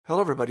Hello,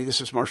 everybody. This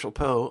is Marshall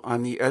Poe.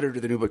 I'm the editor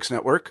of the New Books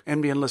Network.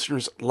 NBN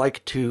listeners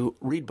like to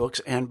read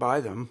books and buy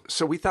them.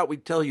 So we thought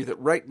we'd tell you that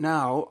right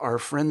now, our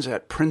friends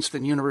at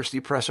Princeton University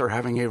Press are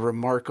having a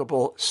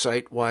remarkable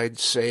site-wide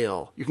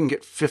sale. You can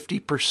get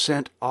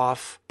 50%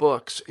 off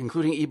books,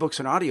 including ebooks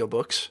and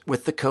audiobooks,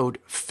 with the code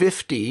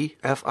 50,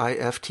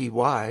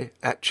 F-I-F-T-Y,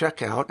 at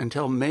checkout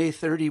until May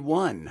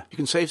 31. You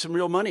can save some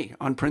real money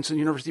on Princeton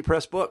University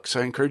Press books.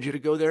 I encourage you to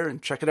go there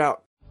and check it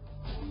out.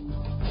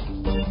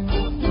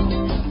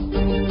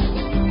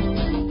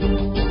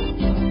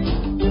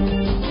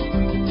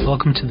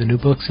 Welcome to the New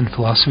Books and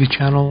Philosophy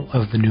channel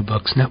of the New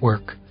Books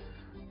Network.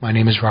 My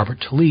name is Robert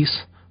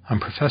Talisse. I'm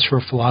professor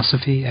of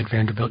philosophy at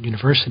Vanderbilt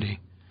University.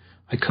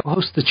 I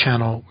co-host the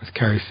channel with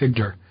Carrie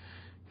Figdor.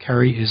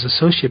 Carrie is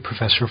associate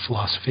professor of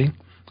philosophy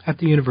at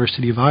the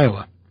University of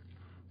Iowa.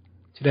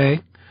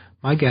 Today,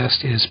 my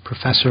guest is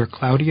Professor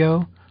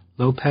Claudio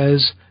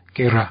Lopez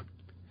Guerra.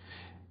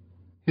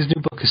 His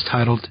new book is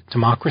titled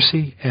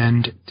Democracy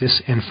and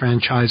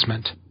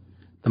Disenfranchisement: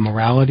 The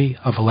Morality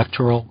of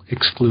Electoral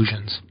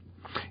Exclusions.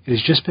 It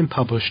has just been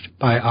published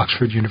by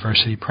Oxford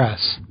University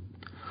Press.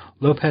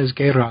 Lopez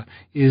Guerra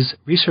is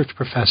research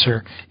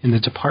professor in the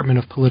Department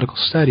of Political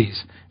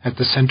Studies at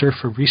the Center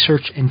for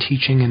Research and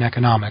Teaching in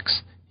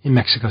Economics in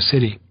Mexico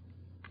City.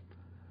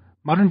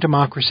 Modern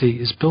democracy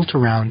is built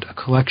around a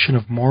collection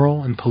of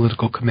moral and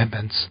political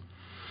commitments.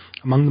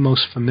 Among the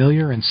most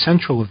familiar and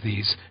central of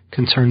these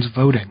concerns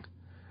voting.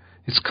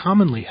 It's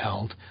commonly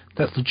held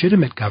that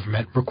legitimate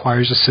government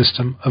requires a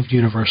system of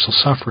universal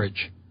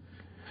suffrage.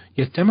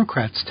 Yet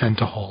Democrats tend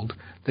to hold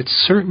that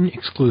certain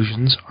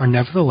exclusions are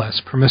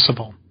nevertheless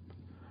permissible.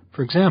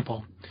 For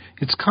example,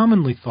 it's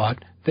commonly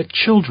thought that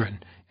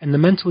children and the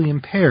mentally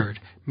impaired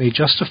may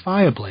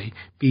justifiably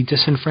be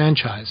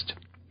disenfranchised.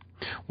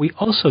 We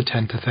also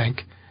tend to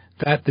think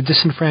that the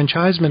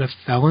disenfranchisement of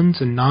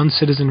felons and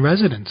non-citizen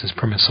residents is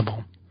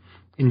permissible.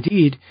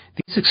 Indeed,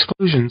 these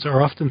exclusions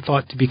are often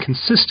thought to be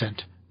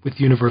consistent with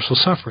universal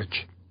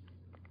suffrage.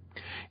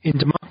 In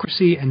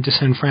Democracy and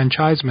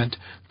Disenfranchisement,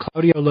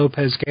 Claudio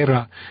Lopez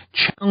Guerra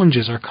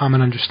challenges our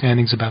common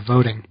understandings about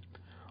voting.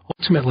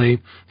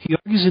 Ultimately, he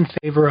argues in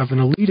favor of an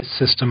elitist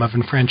system of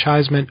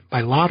enfranchisement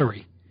by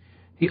lottery.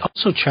 He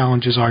also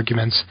challenges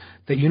arguments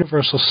that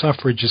universal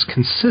suffrage is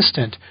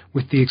consistent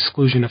with the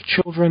exclusion of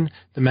children,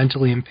 the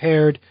mentally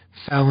impaired,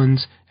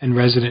 felons, and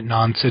resident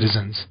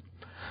non-citizens.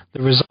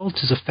 The result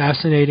is a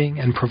fascinating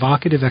and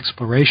provocative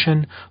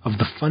exploration of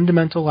the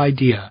fundamental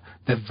idea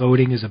that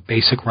voting is a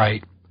basic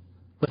right.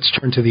 Let's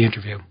turn to the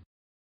interview.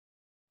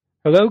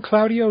 Hello,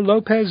 Claudio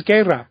Lopez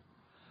Guerra.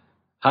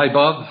 Hi,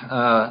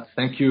 Bob.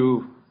 Thank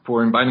you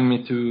for inviting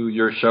me to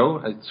your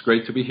show. It's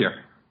great to be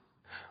here.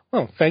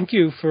 Well, thank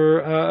you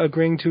for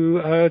agreeing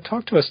to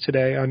talk to us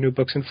today on New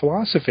Books in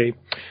Philosophy.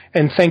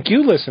 And thank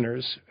you,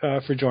 listeners,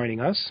 for joining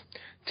us.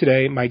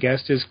 Today, my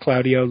guest is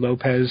Claudio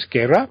Lopez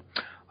Guerra.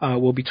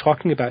 We'll be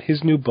talking about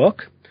his new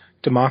book,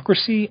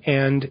 Democracy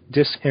and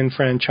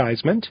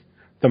Disenfranchisement: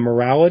 The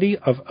Morality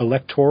of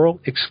Electoral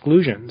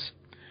Exclusions.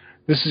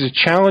 This is a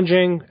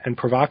challenging and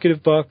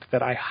provocative book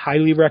that I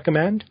highly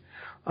recommend.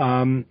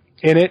 In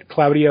it,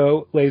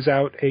 Claudio lays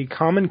out a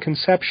common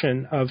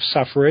conception of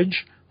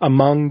suffrage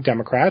among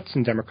Democrats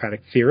and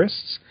Democratic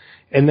theorists,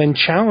 and then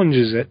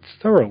challenges it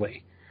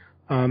thoroughly.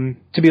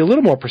 To be a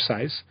little more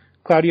precise,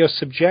 Claudio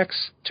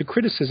subjects to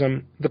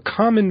criticism the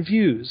common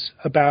views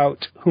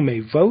about who may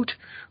vote,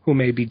 who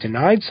may be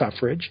denied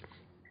suffrage,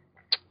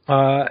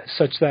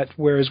 such that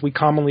whereas we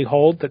commonly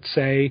hold that,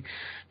 say,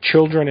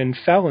 children and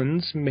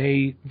felons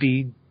may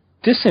be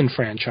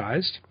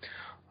disenfranchised,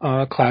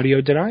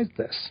 Claudio denies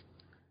this.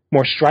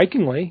 More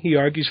strikingly, he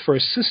argues for a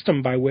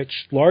system by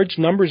which large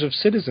numbers of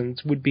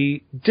citizens would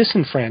be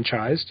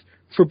disenfranchised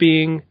for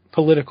being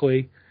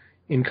politically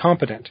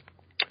incompetent.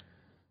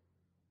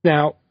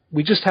 Now,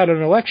 we just had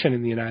an election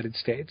in the United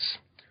States.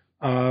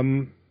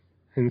 In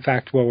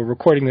fact, while we're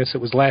recording this,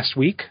 it was last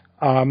week.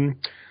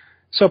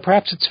 So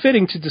perhaps it's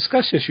fitting to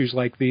discuss issues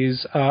like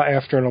these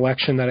after an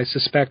election that I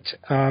suspect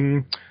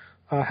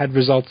had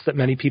results that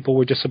many people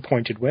were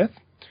disappointed with.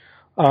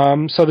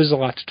 So there's a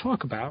lot to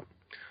talk about.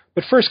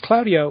 But first,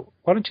 Claudio,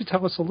 why don't you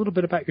tell us a little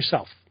bit about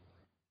yourself?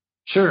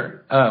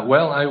 Sure.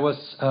 Well, I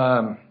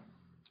was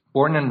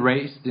born and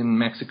raised in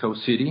Mexico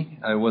City.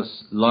 I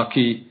was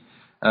lucky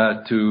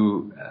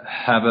to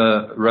have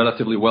a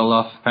relatively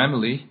well-off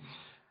family.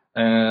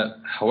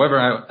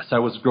 However, as I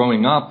was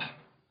growing up,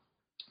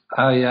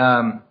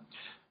 I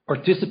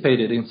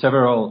participated in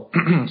several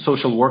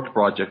social work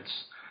projects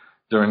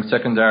during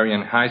secondary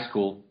and high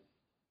school,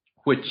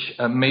 which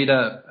made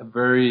a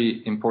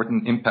very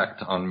important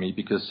impact on me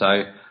because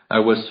I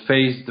was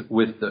faced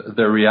with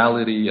the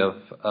reality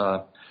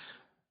of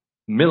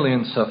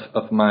millions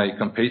of my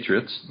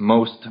compatriots,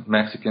 most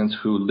Mexicans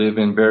who live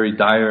in very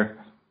dire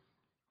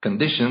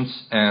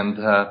conditions, and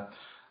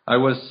I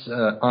was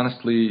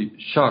honestly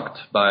shocked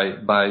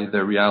by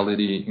the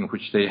reality in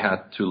which they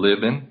had to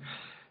live in.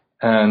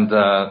 And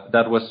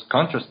that was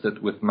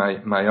contrasted with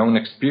my own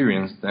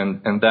experience,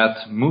 and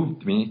that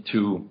moved me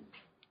to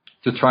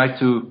try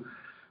to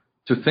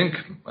think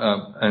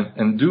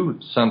and do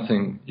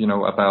something,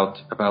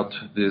 about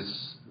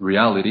this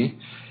reality.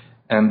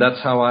 And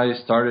that's how I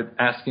started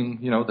asking,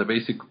 the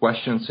basic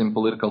questions in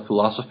political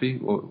philosophy.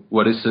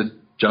 What is a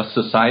just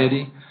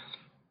society?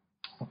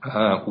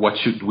 What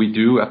should we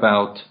do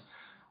about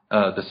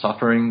the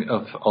suffering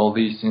of all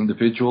these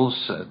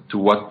individuals? To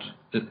what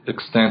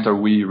extent are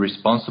we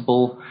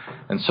responsible?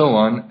 And so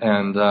on.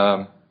 And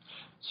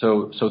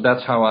so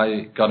that's how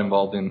I got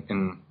involved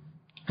in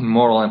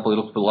moral and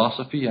political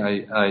philosophy.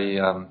 I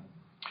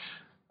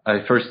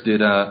first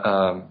did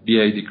a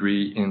BA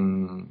degree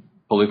in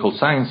political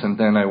science, and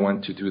then I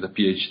went to do the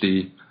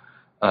PhD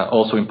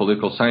also in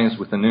political science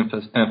with an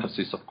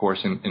emphasis, of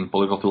course, in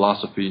political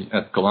philosophy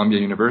at Columbia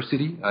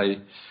University.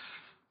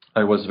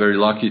 I was very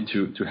lucky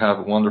to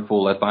have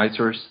wonderful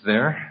advisors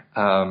there.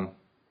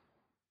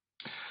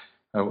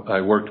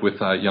 I worked with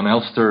Jan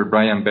Elster,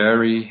 Brian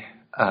Barry,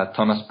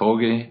 Thomas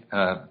Pogge,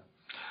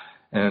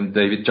 and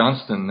David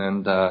Johnston,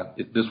 and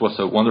this was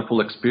a wonderful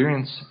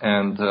experience.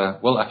 And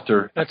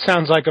after that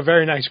sounds like a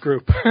very nice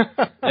group.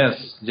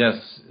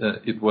 yes,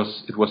 it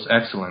was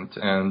excellent.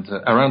 And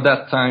around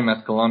that time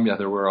at Columbia,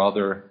 there were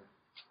other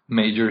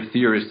major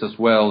theorists as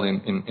well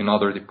in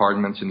other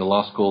departments in the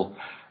law school.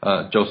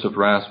 Joseph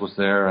Raz was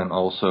there, and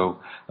also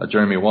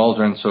Jeremy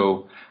Waldron.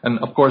 So, and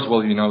of course,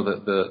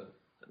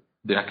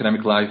 the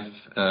academic life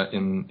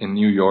in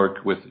New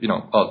York with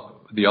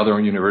the other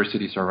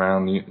universities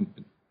around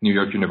New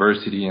York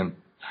University and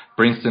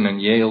Princeton and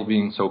Yale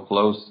being so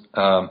close.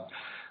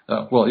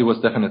 It was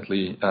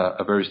definitely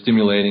a very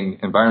stimulating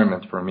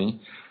environment for me.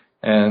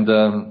 And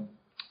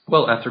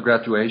after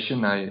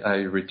graduation, I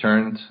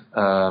returned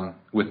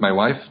with my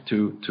wife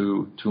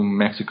to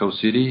Mexico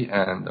City,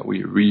 and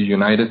we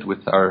reunited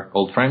with our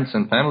old friends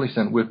and families,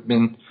 and we've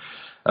been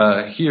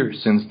here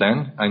since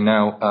then. I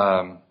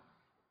now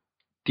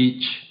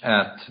teach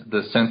at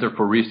the Center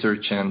for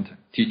Research and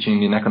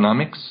Teaching in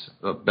Economics,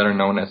 better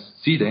known as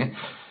CIDE,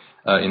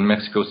 in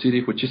Mexico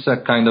City, which is a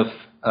kind of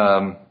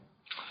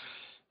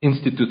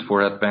Institute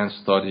for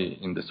Advanced Study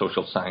in the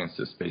Social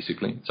Sciences,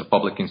 basically. It's a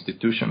public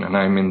institution, and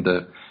I'm in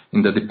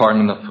the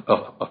Department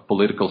of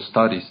Political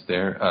Studies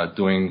there,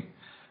 doing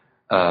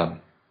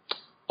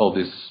all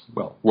this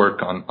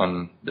work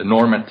on the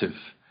normative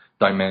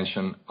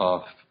dimension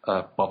of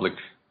public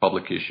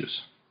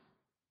issues.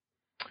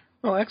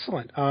 Well,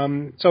 excellent.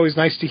 It's always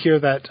nice to hear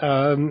that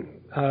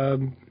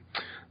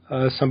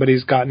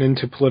somebody's gotten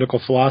into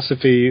political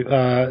philosophy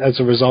as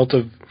a result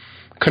of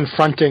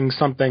confronting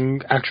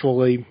something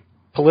actually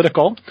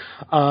political.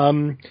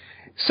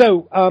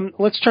 So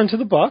let's turn to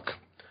the book,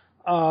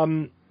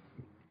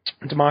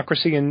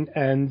 Democracy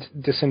and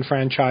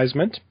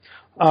Disenfranchisement.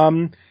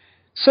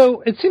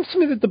 So it seems to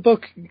me that the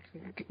book,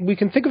 we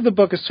can think of the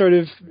book as sort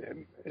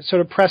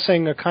of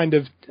pressing a kind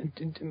of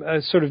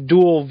a sort of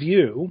dual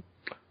view.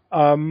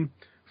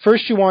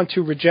 First, you want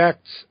to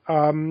reject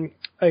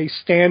a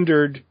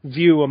standard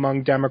view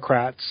among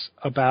Democrats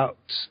about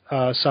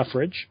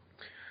suffrage,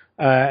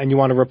 and you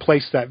want to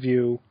replace that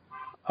view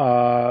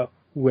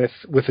with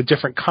a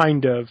different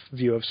kind of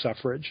view of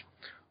suffrage.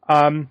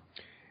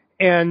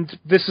 And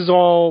this is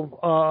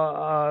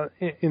all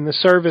in the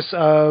service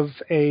of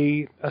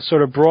a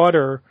sort of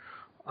broader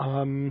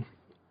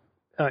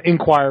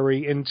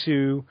inquiry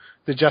into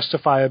the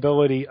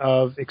justifiability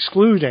of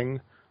excluding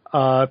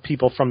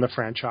people from the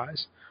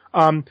franchise.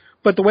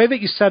 But the way that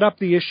you set up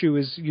the issue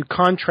is you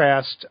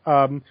contrast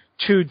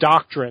two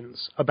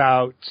doctrines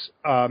about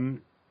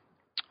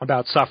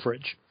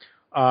suffrage.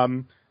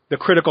 The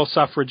critical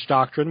suffrage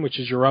doctrine, which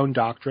is your own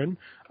doctrine,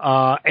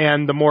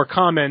 and the more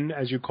common,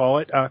 as you call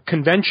it,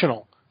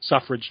 conventional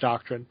suffrage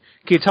doctrine.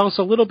 Can you tell us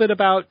a little bit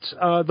about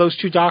those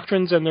two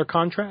doctrines and their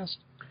contrast?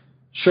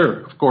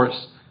 Sure, of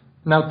course.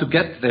 Now, to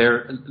get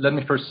there, let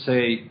me first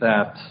say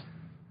that,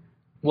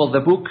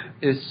 the book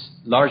is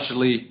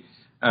largely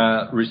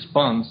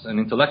an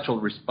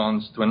intellectual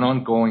response to an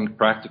ongoing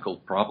practical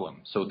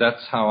problem. So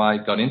that's how I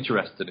got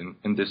interested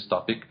in this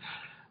topic.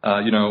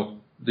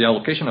 The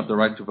allocation of the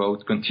right to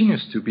vote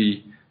continues to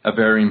be a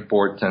very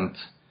important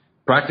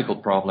practical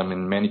problem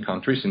in many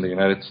countries. In the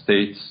United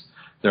States,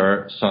 there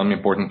are some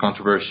important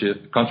controversies.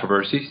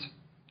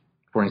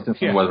 For instance,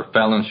 on whether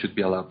felons should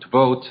be allowed to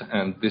vote,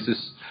 and this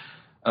is,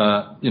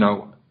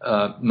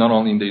 not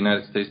only in the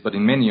United States but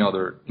in many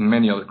other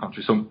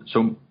countries.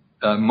 So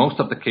most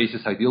of the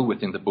cases I deal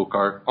with in the book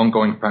are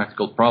ongoing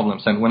practical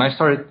problems. And when I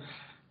started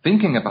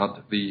thinking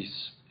about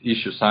these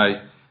issues,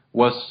 I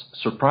was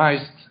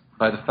surprised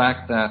by the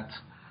fact that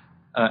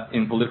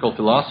in political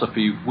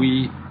philosophy,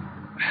 we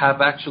have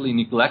actually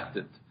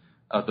neglected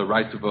the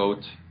right to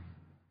vote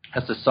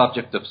as a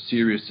subject of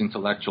serious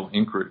intellectual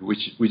inquiry,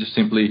 which we just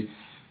simply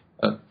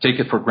take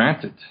it for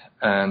granted.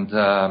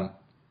 And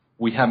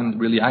we haven't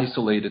really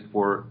isolated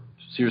for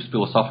serious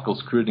philosophical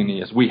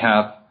scrutiny as we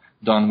have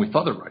done with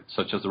other rights,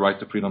 such as the right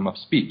to freedom of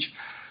speech.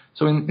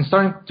 So in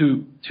starting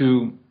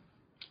to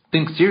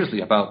think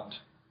seriously about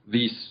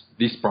these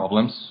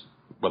problems,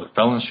 whether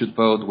felons should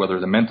vote, whether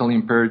the mentally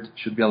impaired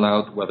should be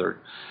allowed, whether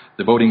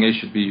the voting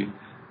age should be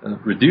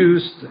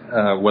reduced,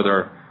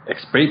 whether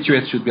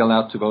expatriates should be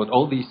allowed to vote,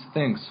 all these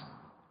things.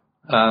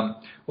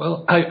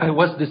 Well, I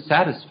was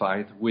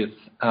dissatisfied with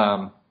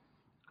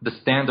the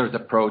standard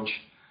approach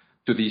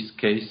to these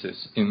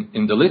cases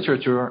in the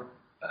literature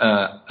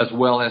as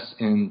well as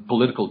in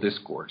political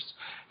discourse.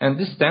 And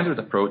this standard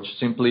approach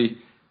simply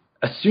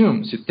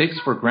assumes, it takes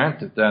for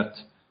granted that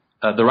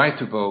the right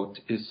to vote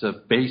is a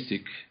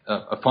basic,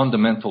 a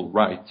fundamental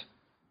right.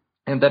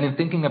 And that in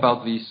thinking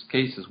about these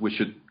cases, we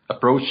should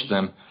approach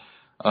them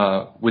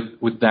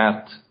with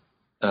that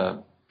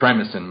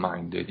premise in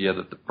mind, the idea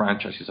that the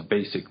franchise is a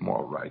basic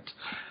moral right.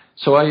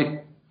 So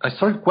I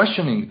started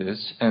questioning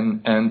this,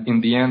 and in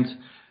the end,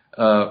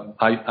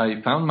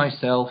 I found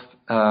myself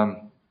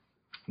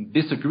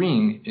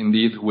disagreeing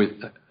indeed with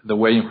the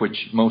way in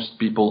which most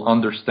people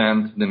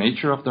understand the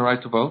nature of the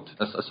right to vote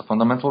as a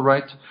fundamental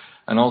right,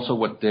 and also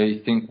what they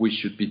think we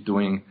should be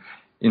doing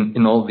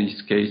in all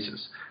these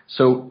cases.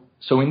 So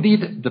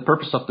indeed, the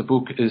purpose of the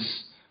book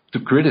is to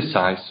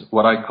criticize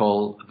what I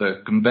call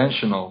the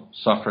conventional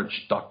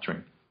suffrage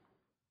doctrine.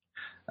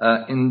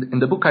 In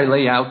the book, I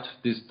lay out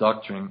this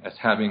doctrine as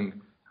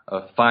having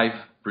 5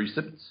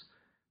 precepts.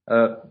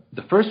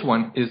 The first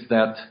one is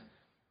that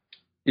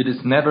it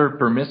is never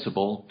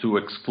permissible to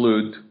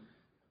exclude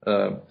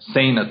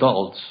sane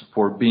adults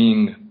for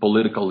being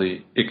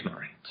politically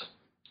ignorant.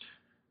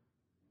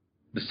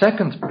 The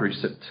second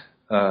precept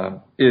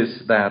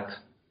is that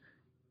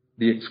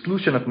the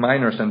exclusion of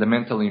minors and the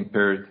mentally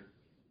impaired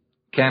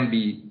can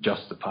be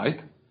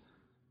justified.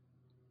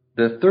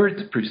 The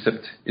third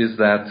precept is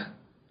that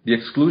the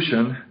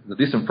exclusion, the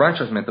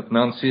disenfranchisement of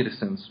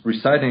non-citizens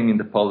residing in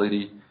the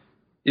polity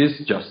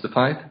is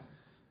justified,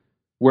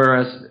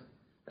 whereas,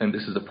 and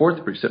this is the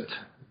fourth precept,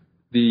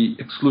 the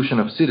exclusion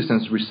of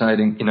citizens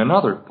residing in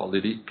another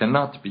polity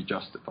cannot be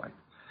justified.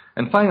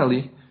 And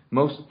finally,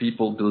 most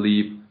people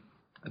believe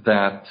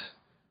that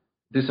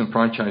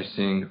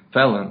disenfranchising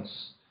felons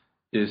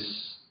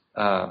is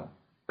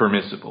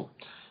permissible.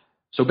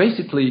 So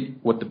basically,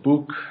 what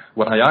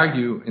I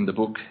argue in the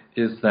book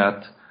is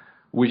that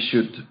we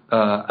should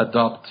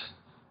adopt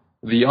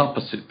the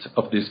opposite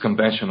of this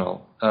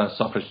conventional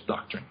suffrage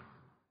doctrine.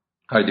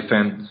 I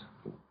defend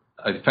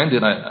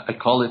it, I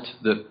call it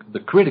the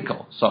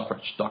critical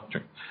suffrage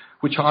doctrine,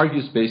 which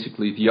argues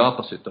basically the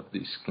opposite of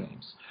these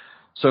claims.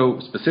 So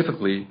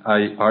specifically,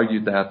 I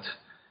argue that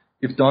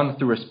if done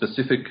through a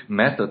specific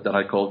method that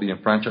I call the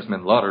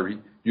enfranchisement lottery,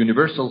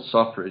 universal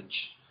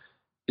suffrage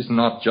is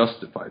not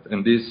justified.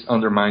 And this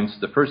undermines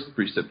the first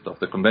precept of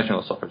the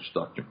conventional suffrage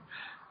doctrine.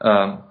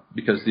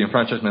 Because the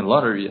enfranchisement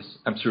lottery, as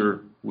I'm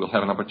sure we'll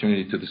have an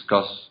opportunity to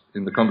discuss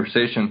in the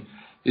conversation,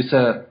 is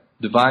a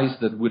device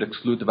that would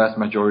exclude the vast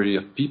majority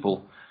of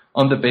people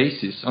on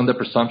the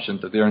presumption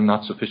that they are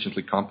not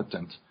sufficiently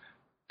competent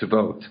to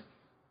vote.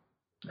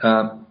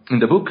 In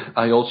the book,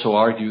 I also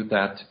argue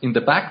that in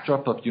the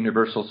backdrop of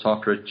universal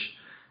suffrage,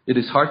 it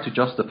is hard to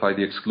justify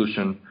the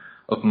exclusion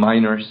of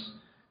minors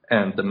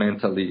and the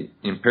mentally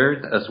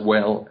impaired, as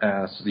well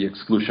as the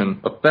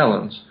exclusion of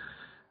felons,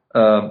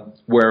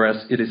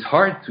 whereas it is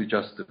hard to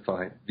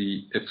justify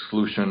the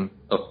exclusion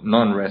of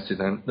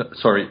non-citizen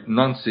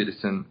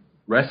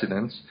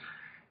residents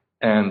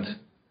and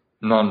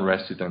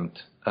non-resident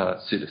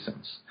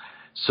citizens.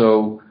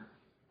 So,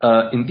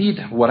 indeed,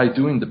 what I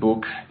do in the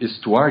book is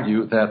to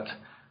argue that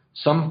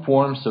some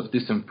forms of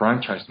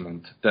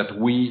disenfranchisement that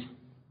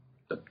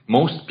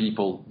most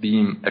people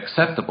deem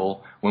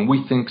acceptable, when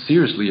we think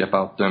seriously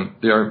about them,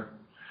 they are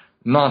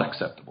not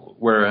acceptable,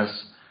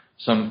 whereas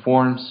some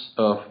forms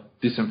of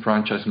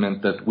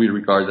disenfranchisement that we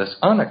regard as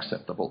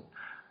unacceptable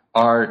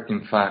are,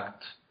 in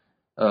fact,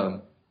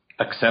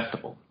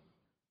 acceptable.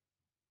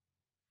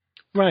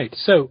 Right.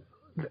 So,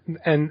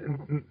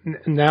 and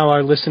now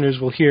our listeners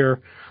will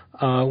hear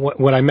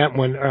what I meant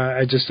when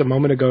I just a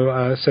moment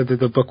ago said that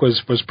the book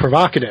was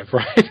provocative,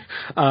 right?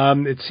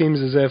 It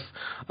seems as if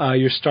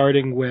you're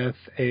starting with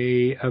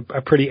a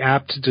pretty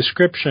apt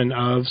description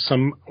of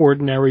some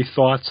ordinary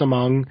thoughts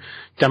among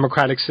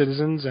democratic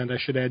citizens, and I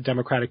should add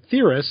democratic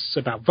theorists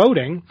about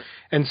voting,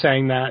 and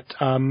saying that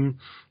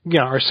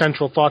our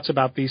central thoughts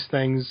about these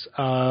things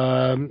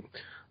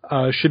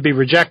should be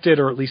rejected,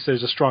 or at least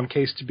there's a strong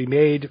case to be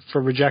made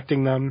for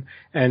rejecting them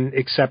and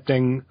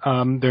accepting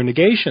their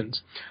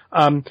negations.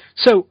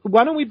 So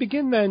why don't we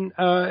begin then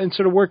in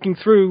sort of working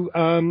through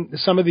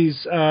some of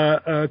these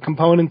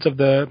components of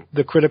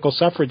the critical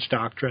suffrage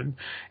doctrine.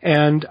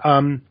 And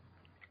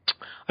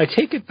I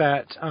take it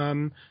that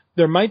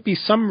there might be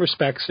some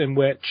respects in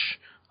which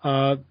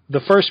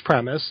the first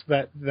premise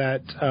that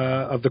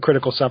of the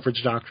critical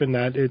suffrage doctrine,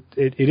 that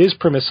it is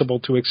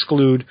permissible to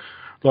exclude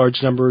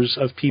large numbers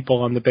of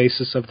people on the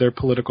basis of their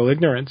political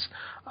ignorance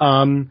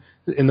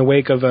in the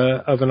wake of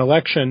an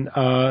election,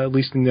 at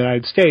least in the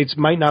United States,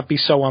 might not be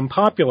so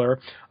unpopular.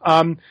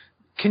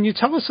 Can you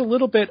tell us a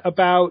little bit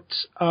about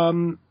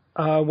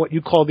what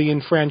you call the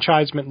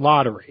enfranchisement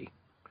lottery,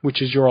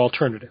 which is your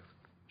alternative?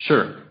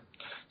 Sure.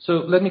 So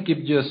let me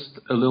give just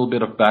a little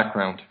bit of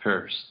background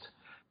first.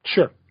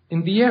 Sure.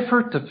 In the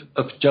effort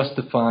of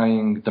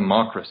justifying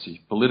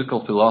democracy,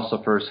 political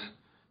philosophers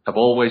have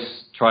always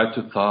tried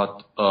to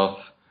thought of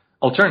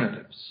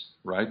alternatives,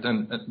 right?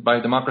 And by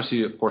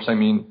democracy, of course, I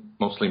mean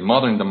mostly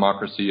modern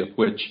democracy, of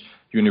which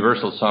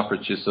universal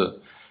suffrage is a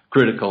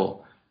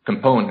critical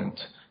component.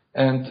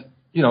 And,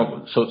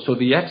 so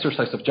the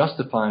exercise of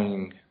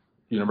justifying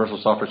universal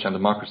suffrage and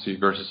democracy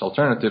versus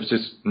alternatives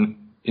is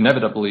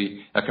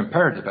inevitably a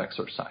comparative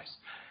exercise.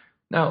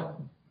 Now,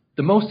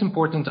 the most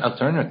important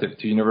alternative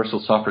to universal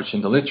suffrage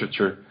in the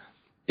literature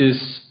is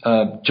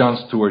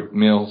John Stuart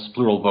Mill's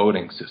plural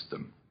voting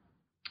system.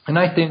 And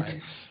I think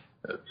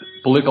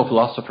political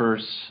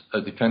philosophers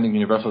defending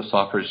universal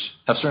suffrage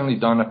have certainly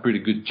done a pretty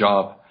good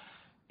job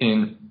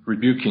in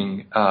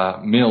rebuking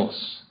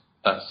Mill's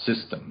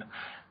system.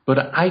 But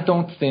I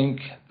don't think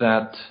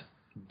that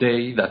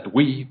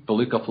we,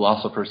 political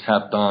philosophers,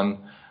 have done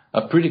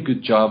a pretty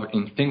good job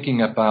in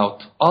thinking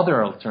about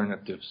other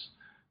alternatives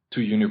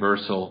to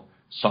universal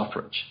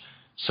suffrage.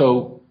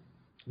 So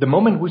the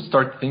moment we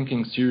start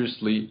thinking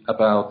seriously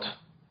about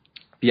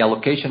the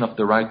allocation of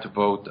the right to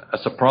vote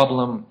as a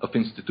problem of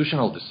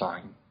institutional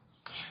design,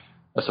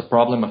 as a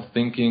problem of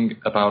thinking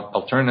about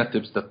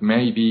alternatives that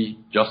may be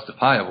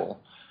justifiable,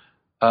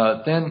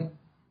 then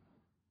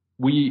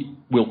we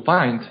will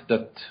find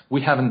that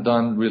we haven't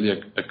done really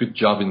a good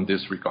job in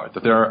this regard,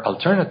 that there are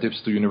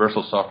alternatives to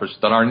universal suffrage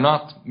that are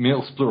not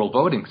Mill's plural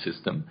voting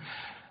system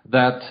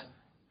that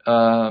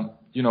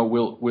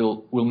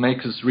will make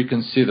us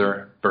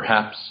reconsider,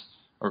 perhaps,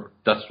 or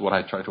that's what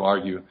I try to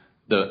argue,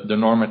 the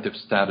normative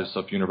status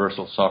of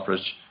universal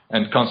suffrage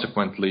and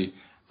consequently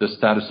the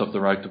status of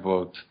the right to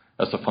vote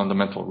as a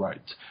fundamental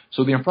right.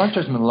 So the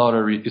enfranchisement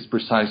lottery is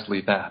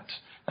precisely that,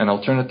 an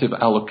alternative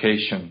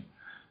allocation,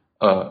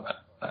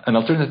 an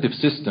alternative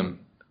system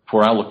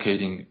for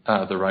allocating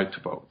the right to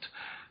vote.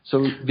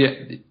 So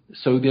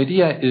the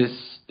idea is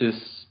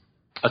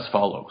as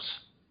follows.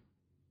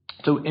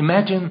 So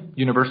imagine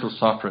universal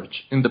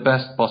suffrage in the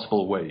best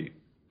possible way,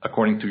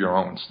 according to your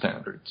own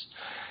standards.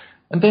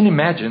 And then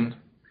imagine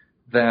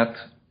that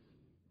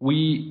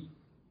we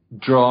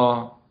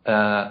draw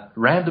a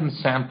random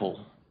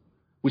sample.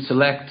 We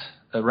select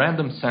a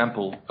random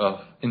sample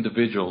of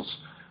individuals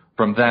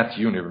from that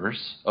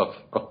universe of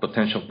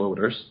potential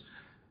voters.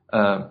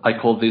 I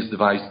call this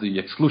device the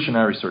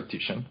exclusionary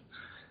sortition,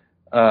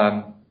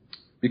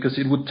 because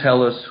it would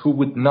tell us who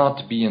would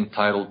not be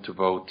entitled to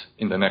vote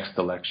in the next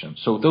election.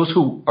 So those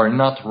who are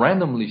not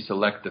randomly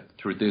selected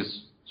through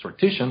this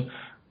sortition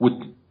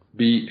would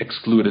be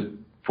excluded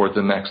for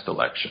the next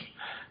election.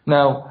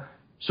 Now,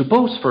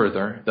 suppose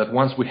further that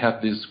once we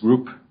have this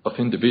group of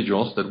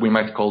individuals that we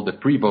might call the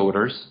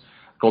pre-voters,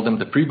 call them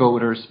the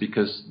pre-voters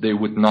because they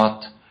would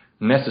not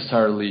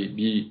necessarily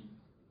be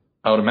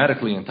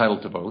automatically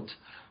entitled to vote.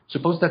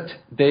 Suppose that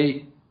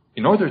they,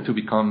 in order to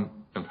become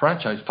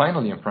enfranchised,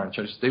 finally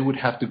enfranchised, they would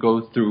have to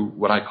go through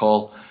what I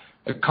call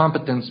a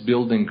competence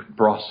building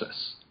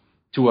process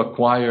to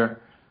acquire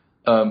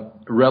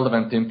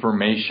relevant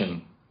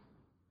information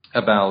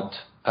about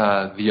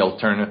the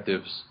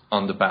alternatives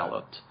on the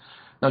ballot.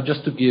 Now,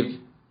 just to give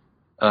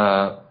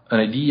an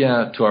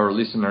idea to our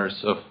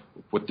listeners of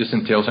what this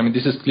entails, I mean,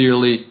 this is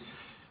clearly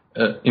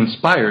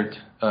inspired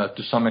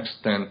to some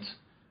extent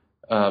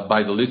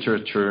by the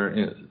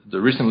literature,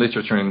 the recent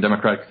literature in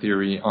democratic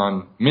theory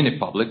on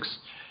mini-publics,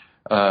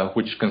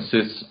 which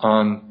consists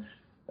on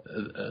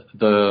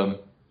the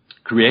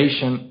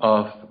creation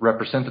of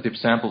representative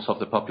samples of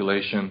the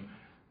population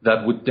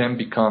that would then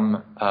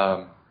become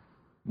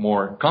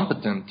more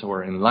competent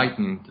or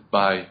enlightened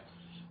by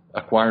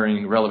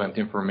acquiring relevant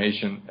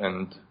information,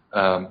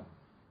 and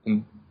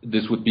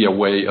this would be a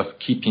way of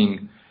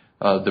keeping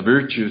the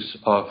virtues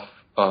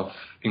of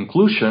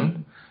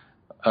inclusion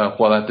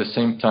while at the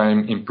same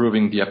time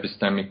improving the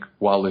epistemic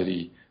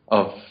quality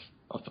of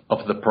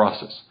the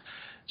process.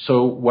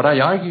 So what I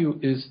argue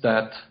is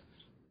that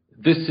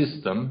this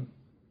system,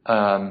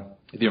 the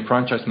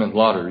enfranchisement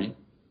lottery,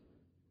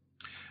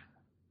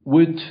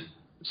 would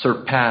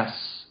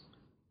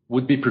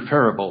be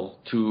preferable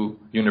to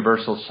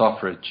universal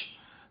suffrage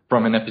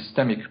from an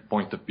epistemic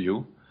point of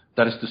view.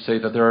 That is to say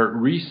that there are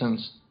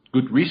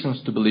good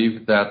reasons to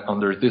believe that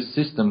under this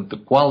system, the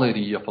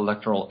quality of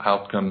electoral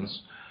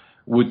outcomes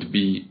would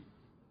be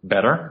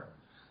better,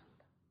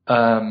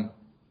 and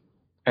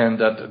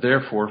that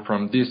therefore,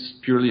 from this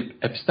purely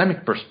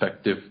epistemic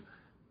perspective,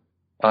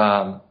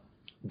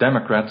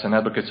 Democrats and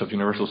advocates of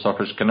universal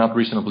suffrage cannot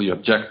reasonably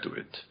object to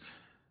it.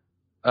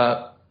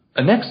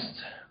 A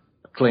next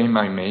claim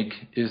I make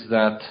is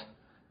that,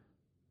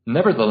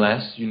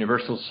 nevertheless,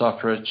 universal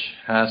suffrage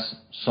has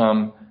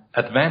some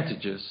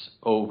advantages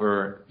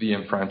over the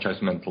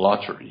enfranchisement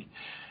lottery.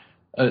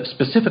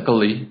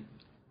 Specifically,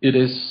 it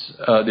is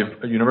the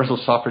universal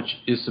suffrage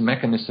is a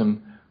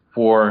mechanism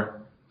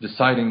for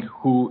deciding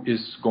who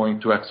is going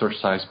to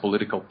exercise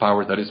political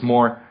power that is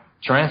more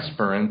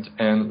transparent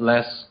and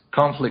less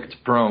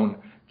conflict-prone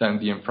than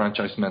the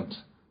enfranchisement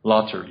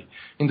lottery,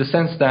 in the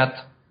sense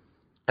that,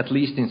 at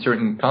least in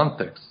certain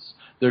contexts,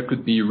 there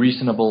could be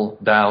reasonable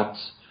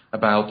doubts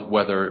about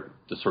whether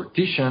the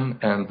sortition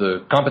and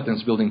the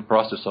competence-building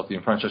process of the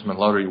enfranchisement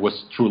lottery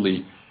was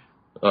truly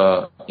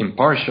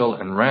impartial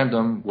and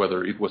random,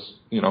 whether it was,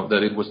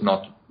 that it was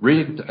not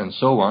rigged, and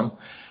so on.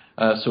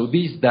 So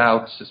these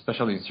doubts,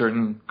 especially in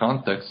certain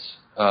contexts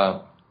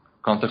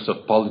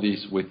of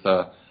polities with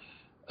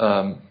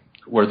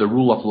where the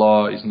rule of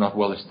law is not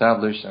well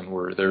established and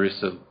where there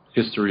is a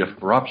history of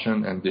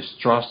corruption and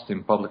distrust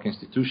in public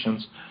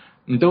institutions,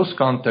 in those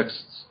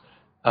contexts,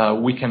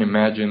 we can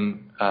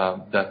imagine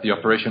that the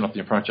operation of the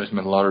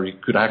enfranchisement lottery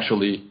could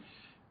actually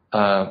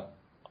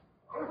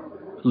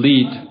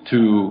lead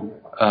to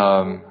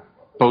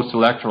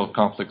post-electoral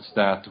conflicts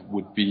that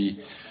would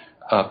be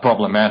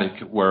problematic,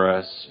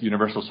 whereas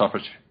universal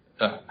suffrage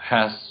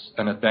has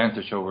an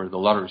advantage over the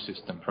lottery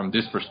system from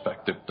this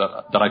perspective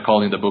that I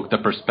call in the book the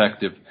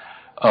perspective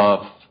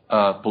of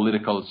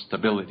political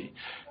stability.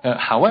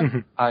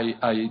 However,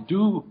 I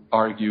do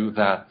argue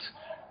that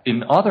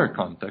in other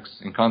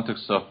contexts, in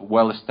contexts of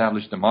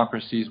well-established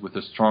democracies with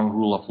a strong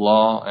rule of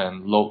law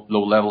and low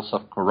levels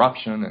of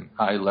corruption and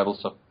high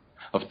levels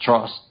of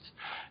trust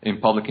in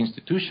public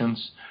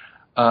institutions,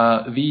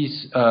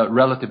 these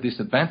relative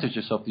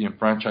disadvantages of the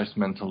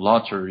enfranchisement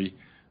lottery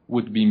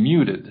would be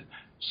muted,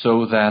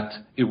 so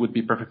that it would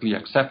be perfectly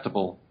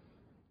acceptable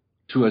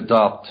to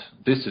adopt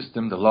this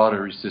system, the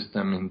lottery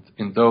system,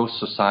 in those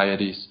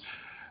societies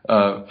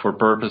for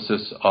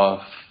purposes of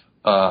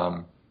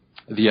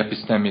the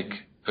epistemic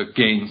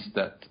gains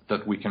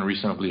that we can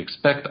reasonably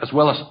expect, as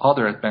well as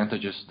other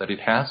advantages that it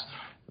has,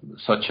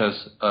 such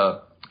as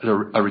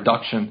a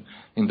reduction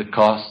in the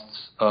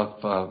costs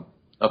of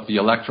the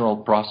electoral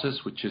process,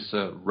 which is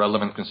a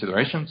relevant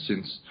consideration,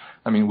 since,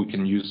 we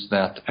can use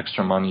that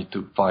extra money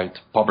to fight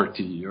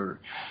poverty or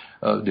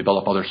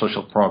develop other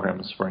social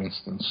programs, for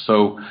instance.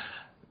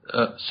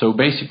 So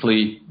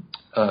basically,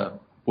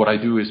 what I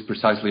do is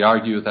precisely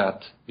argue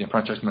that the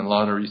enfranchisement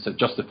lottery is a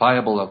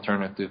justifiable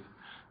alternative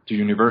to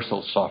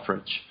universal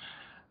suffrage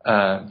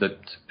that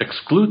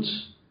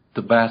excludes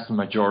the vast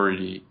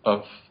majority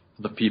of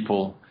the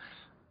people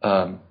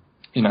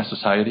in a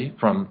society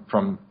from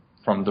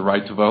the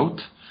right to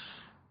vote,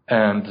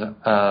 and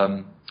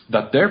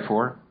that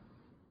therefore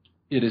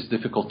it is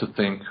difficult to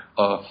think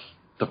of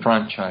the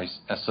franchise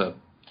as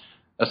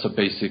a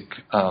basic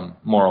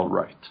moral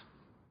right.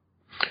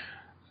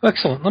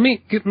 Excellent. Let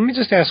me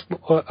just ask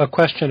a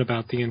question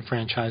about the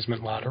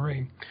enfranchisement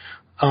lottery.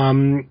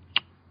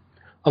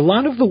 A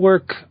lot of the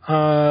work,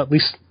 at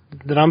least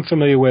that I'm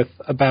familiar with,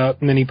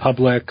 about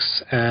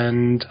mini-publics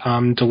and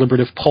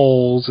deliberative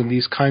polls and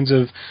these kinds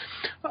of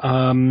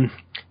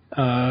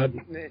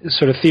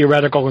sort of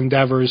theoretical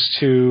endeavors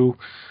to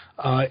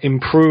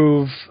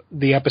improve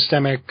the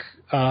epistemic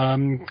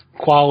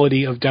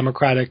quality of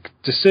democratic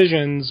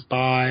decisions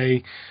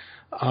by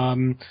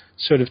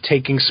sort of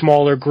taking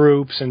smaller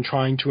groups and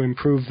trying to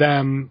improve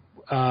them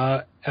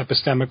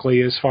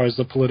epistemically as far as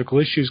the political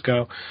issues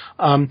go.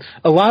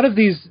 A lot of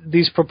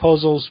these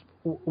proposals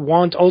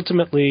want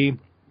ultimately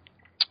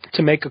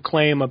to make a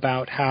claim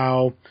about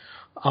how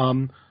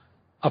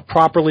a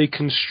properly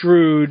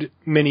construed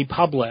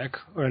mini-public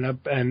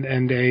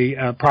and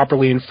a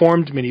properly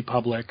informed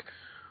mini-public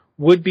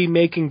would be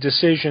making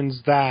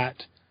decisions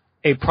that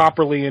a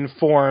properly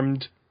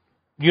informed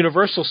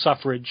universal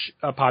suffrage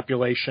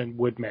population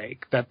would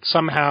make, that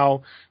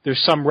somehow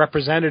there's some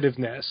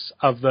representativeness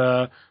of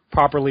the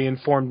properly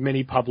informed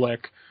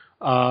mini-public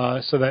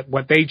so that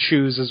what they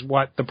choose is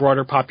what the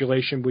broader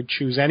population would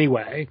choose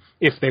anyway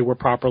if they were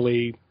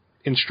properly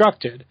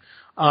instructed.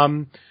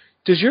 I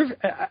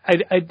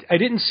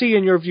didn't see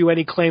in your view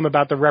any claim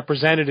about the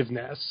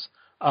representativeness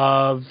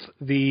of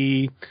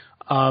the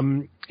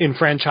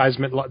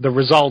enfranchisement, the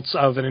results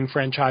of an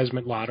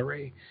enfranchisement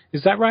lottery.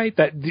 Is that right?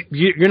 That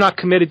you're not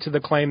committed to the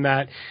claim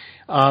that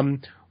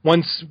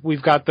once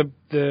we've got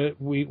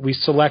we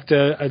select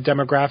a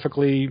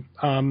demographically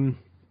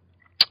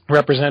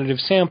representative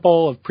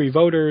sample of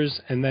pre-voters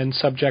and then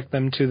subject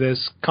them to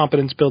this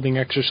competence building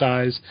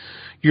exercise,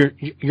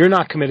 you're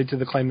not committed to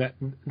the claim that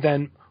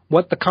then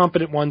what the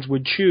competent ones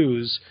would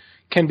choose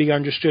can be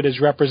understood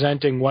as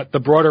representing what the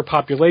broader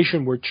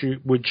population would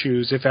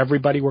choose if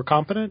everybody were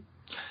competent?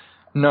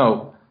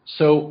 No.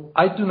 So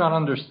I do not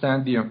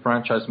understand the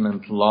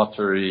enfranchisement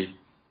lottery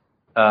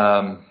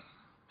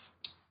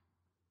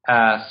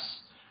as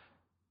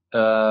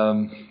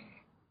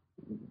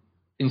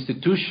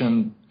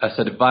institution, as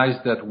a device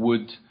that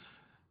would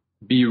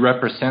be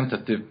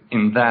representative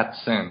in that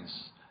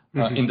sense,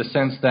 in the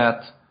sense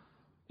that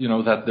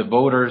that the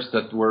voters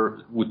that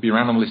would be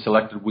randomly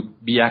selected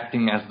would be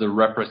acting as the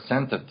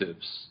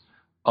representatives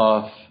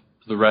of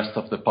the rest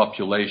of the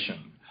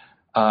population.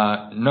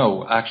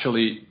 No,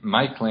 actually,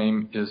 my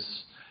claim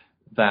is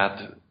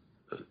that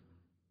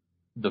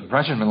the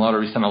enfranchisement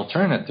lottery is an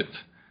alternative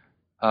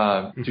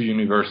to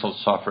universal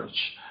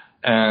suffrage,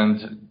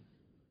 and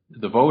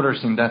the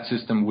voters in that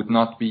system would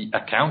not be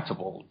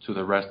accountable to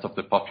the rest of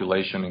the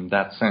population in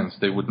that sense.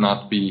 They would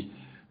not be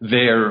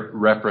their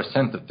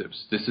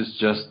representatives. This is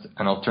just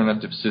an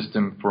alternative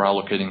system for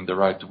allocating the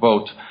right to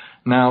vote.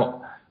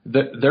 Now,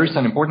 there is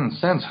an important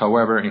sense,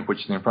 however, in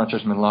which the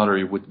enfranchisement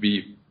lottery would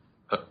be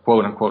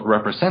quote-unquote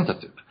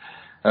representative,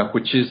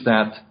 which is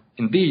that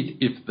indeed,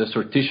 if the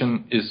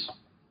sortition is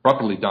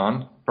properly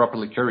done,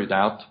 properly carried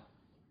out,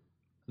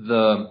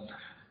 the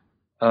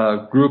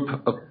group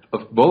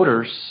of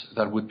voters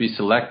that would be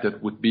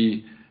selected would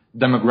be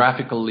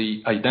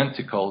demographically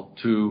identical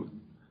to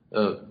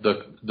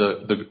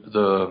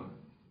the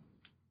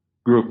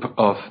group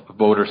of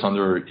voters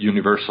under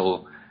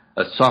universal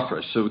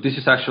suffrage. So this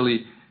is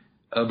actually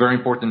a very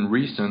important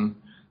reason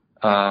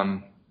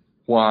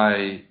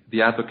why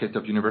the advocate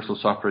of universal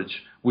suffrage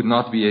would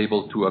not be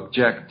able to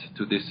object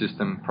to this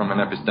system from an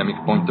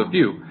epistemic point of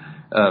view.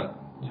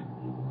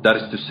 That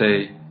is to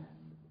say,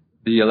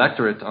 the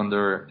electorate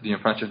under the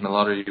enfranchisement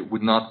lottery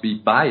would not be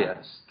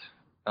biased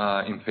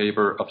in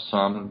favor of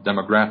some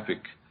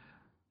demographic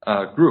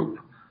group.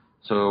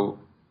 So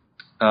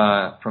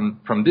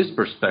from this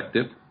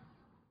perspective,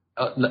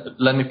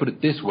 let me put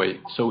it this way.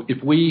 So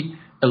if we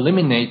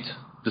eliminate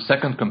the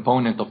second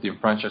component of the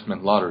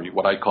enfranchisement lottery,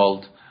 what I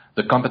called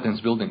the competence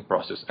building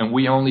process, and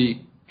we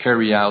only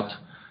carry out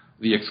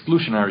the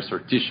exclusionary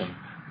sortition,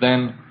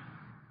 then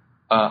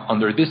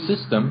under this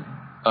system,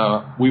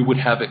 we would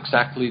have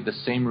exactly the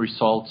same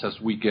results as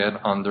we get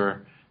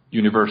under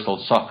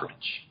universal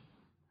suffrage,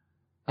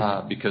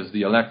 because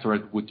the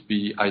electorate would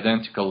be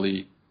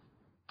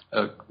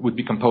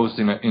composed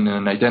in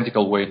an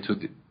identical way to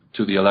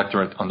the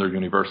electorate under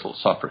universal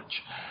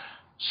suffrage.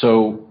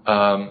 So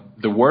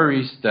the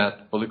worries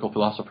that political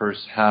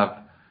philosophers have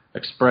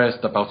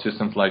expressed about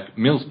systems like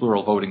Mill's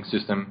plural voting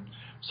system,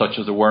 such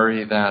as the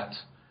worry that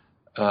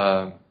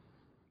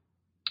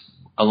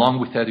along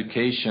with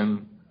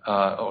education,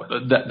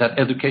 that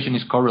education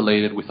is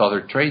correlated with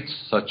other traits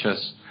such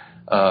as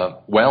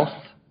wealth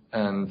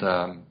and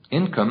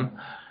income,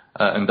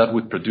 and that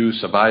would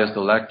produce a biased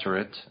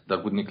electorate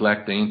that would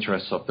neglect the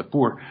interests of the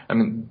poor. I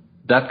mean,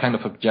 that kind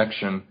of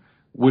objection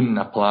wouldn't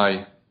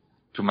apply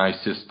to my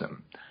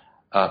system,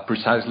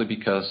 precisely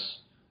because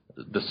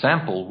the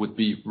sample would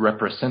be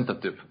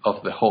representative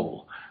of the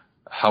whole.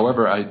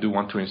 However, I do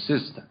want to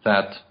insist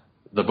that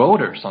the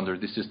voters under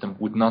this system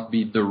would not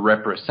be the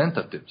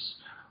representatives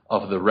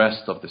of the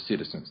rest of the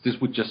citizens. This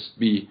would just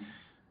be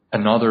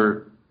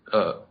another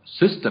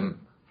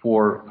system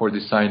for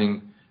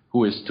deciding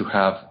who is to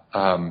have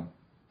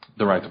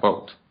the right to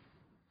vote.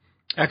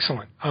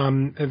 Excellent.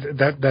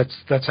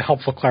 That's a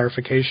helpful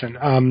clarification,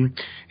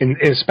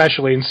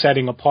 especially in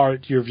setting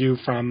apart your view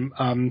from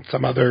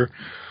some other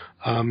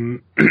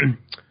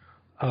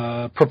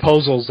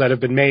proposals that have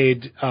been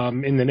made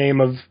in the name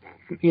of,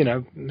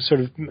 sort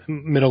of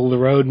middle of the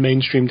road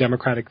mainstream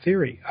democratic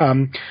theory.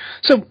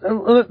 So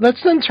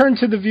let's then turn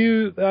to the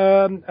view,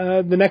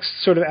 the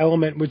next sort of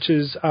element, which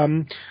is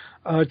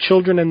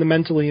children and the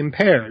mentally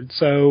impaired.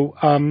 So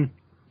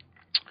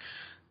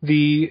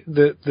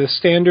the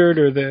standard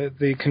or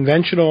the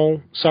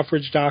conventional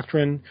suffrage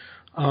doctrine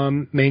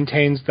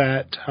maintains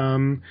that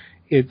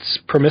it's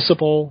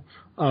permissible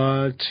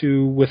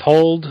to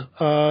withhold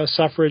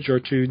suffrage or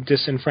to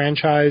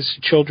disenfranchise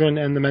children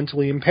and the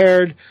mentally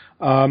impaired.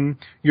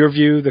 Your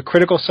view, the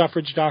critical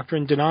suffrage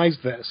doctrine, denies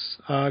this.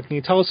 Can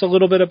you tell us a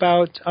little bit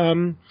about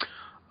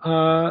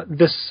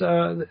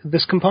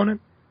this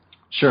component?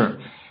 Sure.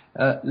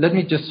 Let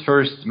me just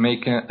first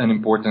make an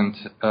important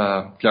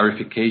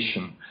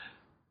clarification.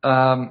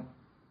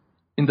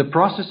 In the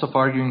process of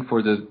arguing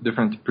for the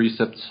different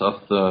precepts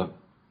of the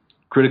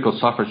critical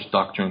suffrage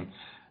doctrine,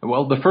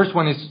 well, the first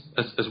one is,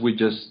 as we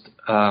just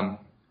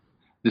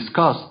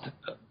discussed,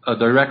 a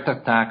direct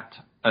attack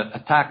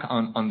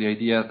on the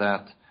idea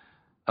that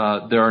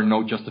there are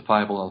no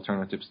justifiable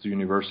alternatives to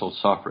universal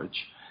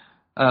suffrage.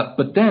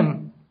 But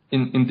then,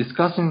 in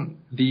discussing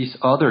these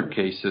other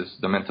cases,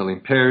 the mentally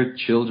impaired,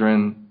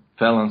 children,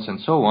 felons,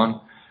 and so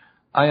on,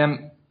 I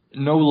am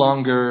no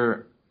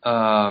longer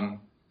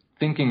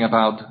thinking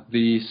about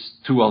these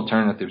two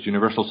alternatives,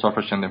 universal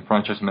suffrage and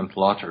enfranchisement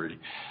lottery.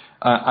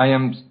 I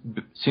am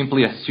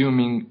simply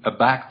assuming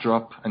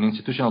an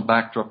institutional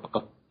backdrop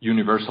of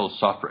universal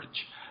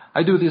suffrage.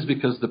 I do this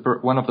because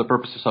one of the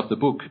purposes of the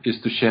book is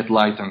to shed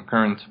light on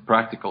current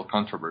practical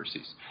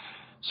controversies.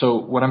 So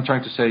what I'm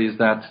trying to say is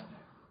that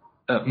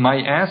my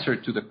answer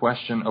to the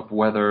question of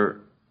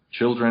whether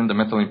children, the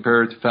mentally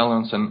impaired,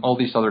 felons, and all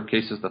these other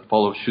cases that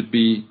follow should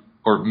be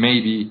or may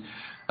be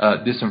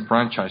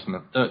disenfranchised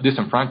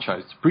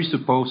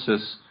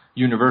presupposes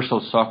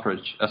universal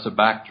suffrage as a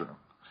backdrop.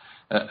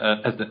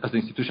 As the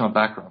institutional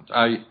background.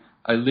 I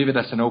leave it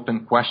as an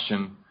open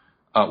question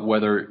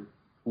whether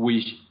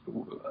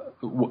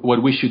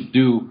what we should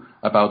do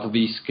about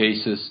these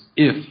cases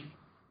if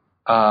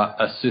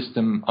a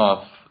system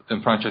of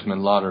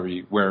enfranchisement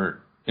lottery were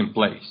in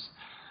place.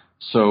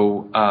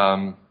 So,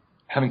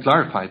 having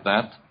clarified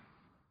that,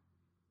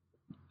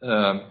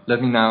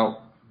 let me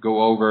now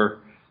go over,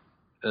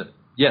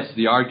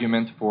 the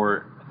argument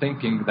for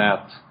thinking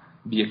that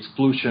the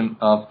exclusion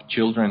of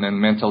children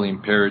and mentally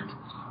impaired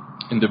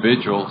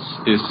individuals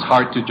is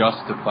hard to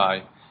justify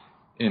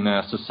in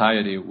a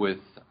society with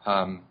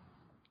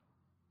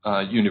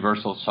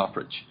universal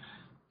suffrage.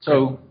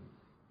 So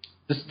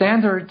the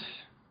standard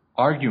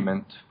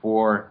argument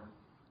for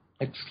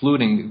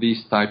excluding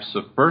these types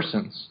of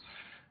persons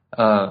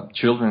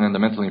children and the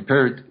mentally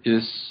impaired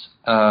is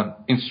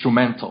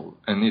instrumental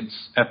and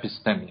it's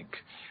epistemic.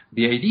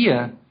 The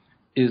idea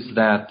is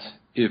that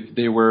if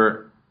they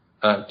were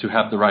to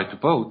have the right to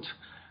vote,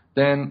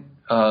 then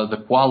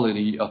the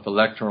quality of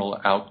electoral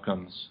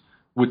outcomes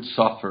would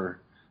suffer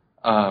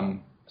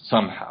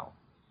somehow.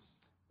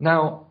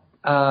 Now,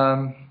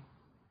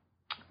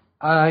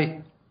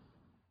 I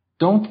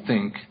don't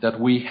think that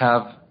we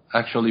have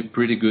actually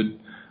pretty good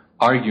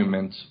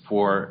arguments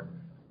for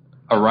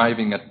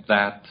arriving at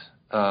that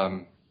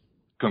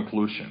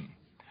conclusion.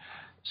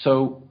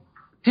 So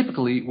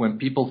typically when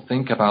people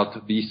think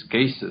about these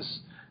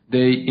cases,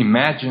 they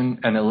imagine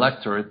an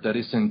electorate that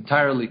is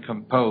entirely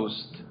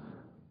composed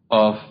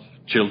of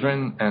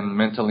children and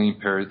mentally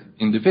impaired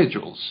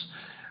individuals,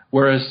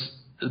 whereas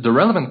the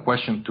relevant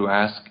question to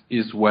ask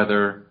is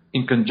whether,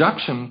 in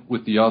conjunction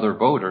with the other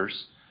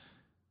voters,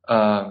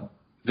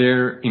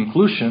 their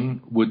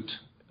inclusion would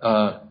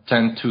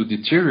tend to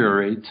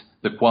deteriorate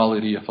the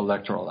quality of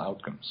electoral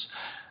outcomes.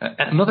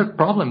 Another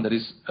problem that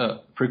is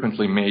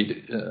frequently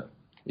made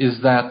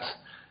is that,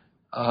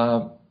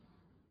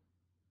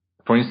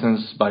 for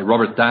instance, by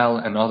Robert Dahl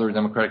and other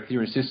democratic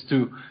theorists, is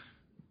to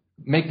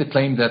make the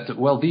claim that,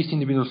 well, these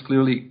individuals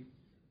clearly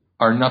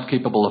are not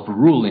capable of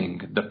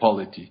ruling the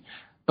polity.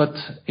 But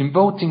in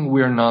voting,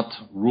 we are not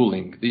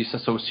ruling. This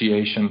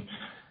association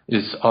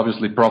is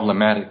obviously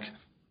problematic,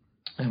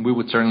 and we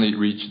would certainly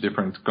reach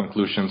different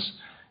conclusions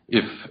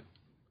if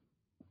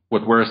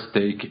what were at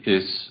stake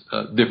is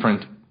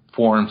different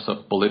forms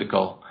of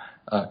political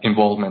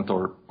involvement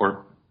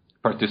or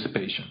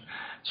participation.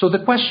 So the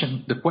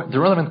question, the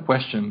relevant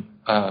question,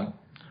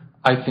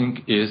 I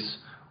think, is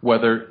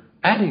whether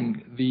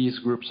adding these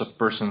groups of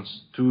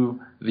persons to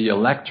the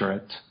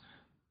electorate,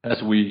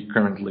 as we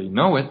currently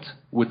know it,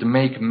 would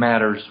make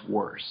matters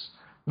worse.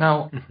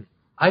 Now,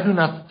 I do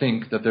not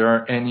think that there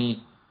are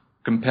any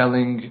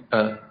compelling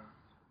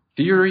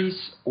theories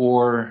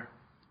or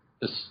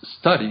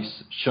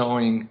studies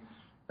showing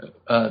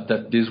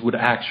that this would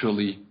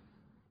actually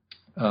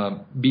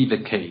be the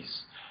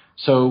case.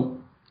 So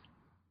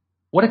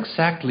what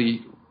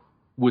exactly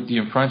would the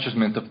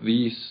enfranchisement of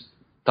these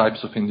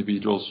types of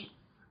individuals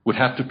would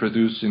have to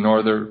produce in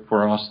order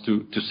for us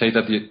to say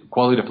that the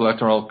quality of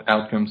electoral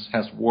outcomes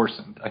has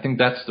worsened? I think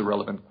that's the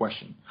relevant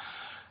question.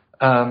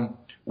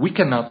 We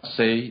cannot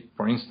say,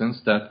 for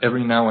instance, that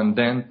every now and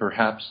then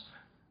perhaps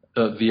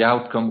the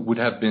outcome would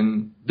have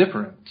been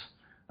different.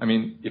 I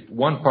mean, if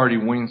one party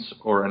wins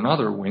or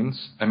another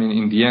wins, I mean,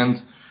 in the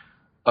end,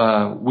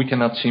 we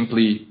cannot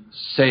simply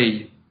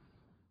say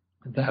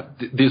that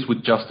this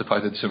would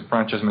justify the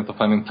disenfranchisement of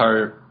an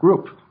entire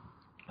group.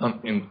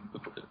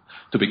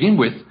 To begin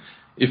with,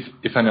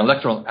 if an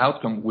electoral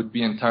outcome would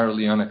be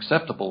entirely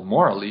unacceptable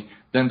morally,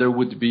 then there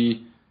would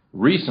be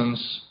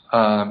reasons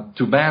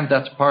to ban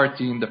that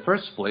party in the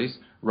first place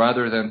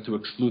rather than to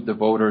exclude the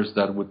voters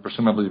that would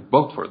presumably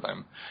vote for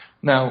them.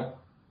 Now,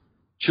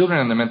 children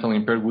and the mentally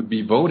impaired would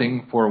be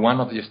voting for one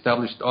of the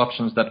established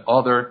options that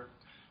other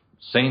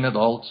sane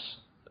adults,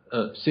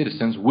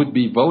 citizens, would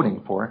be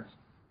voting for.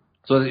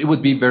 So it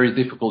would be very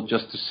difficult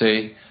just to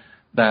say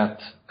that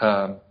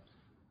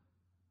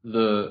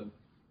the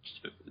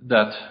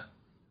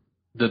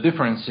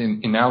difference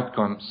in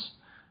outcomes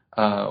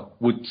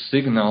would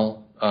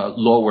signal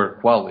lower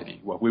quality.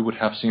 What we would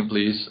have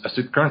simply is, as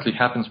it currently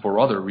happens for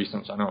other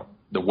reasons, I know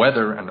the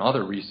weather and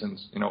other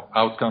reasons,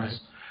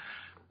 outcomes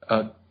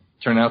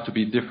turn out to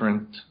be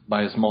different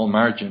by a small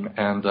margin.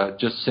 And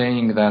just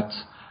saying that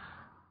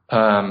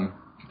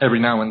every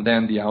now and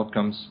then the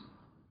outcomes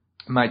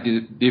might be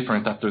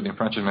different after the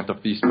enfranchisement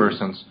of these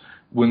persons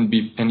wouldn't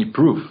be any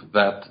proof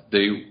that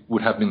they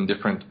would have been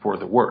different for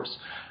the worse.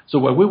 So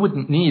what we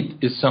would need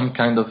is some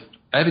kind of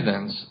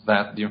evidence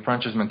that the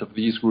enfranchisement of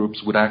these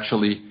groups would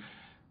actually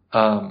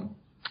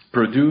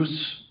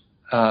produce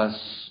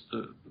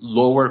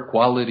lower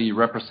quality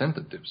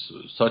representatives,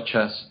 such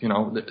as,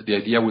 the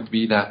idea would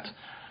be that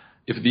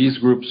if these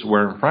groups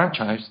were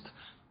enfranchised,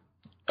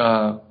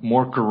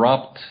 more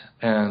corrupt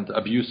and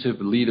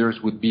abusive leaders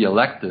would be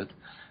elected,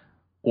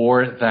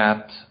 or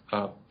that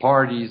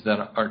parties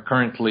that are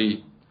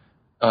currently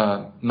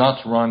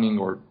not running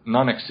or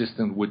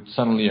non-existent would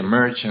suddenly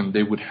emerge and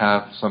they would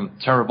have some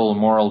terrible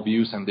moral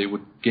views and they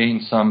would gain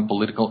some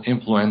political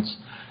influence.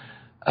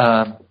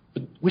 But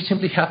we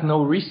simply have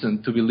no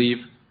reason to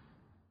believe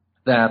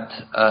that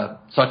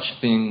such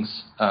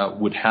things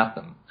would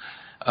happen.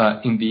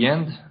 In the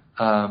end,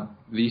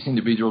 these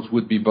individuals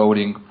would be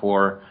voting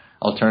for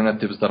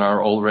alternatives that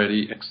are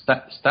already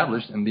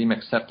established and deemed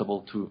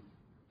acceptable to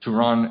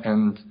run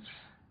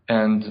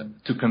and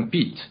to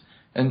compete.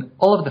 And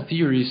all of the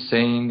theories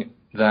saying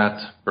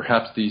that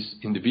perhaps these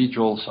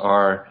individuals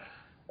are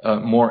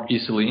more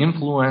easily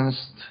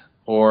influenced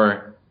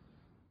or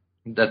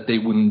that they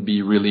wouldn't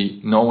be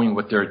really knowing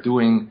what they're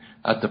doing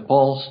at the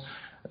polls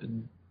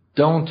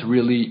don't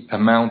really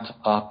amount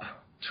up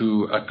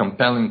to a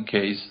compelling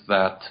case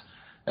that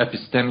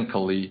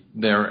epistemically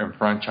their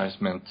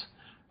enfranchisement,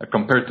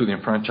 compared to the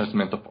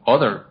enfranchisement of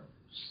other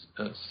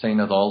sane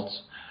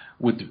adults,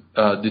 would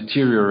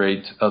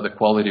deteriorate the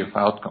quality of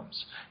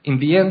outcomes. In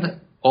the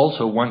end,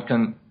 also one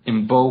can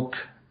invoke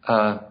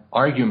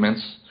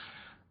arguments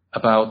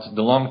about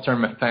the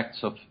long-term effects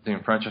of the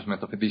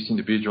enfranchisement of these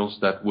individuals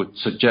that would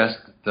suggest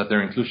that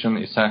their inclusion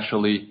is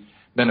actually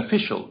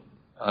beneficial.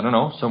 I don't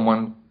know,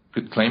 someone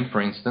could claim,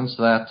 for instance,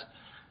 that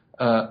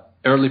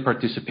early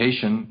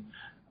participation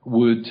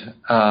would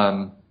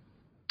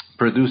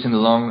produce in the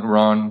long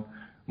run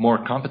more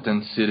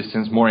competent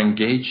citizens, more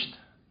engaged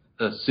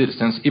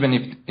citizens, even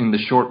if in the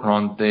short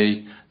run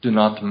they do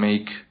not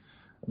make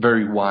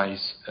very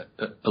wise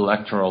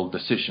electoral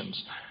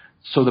decisions.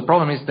 So the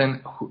problem is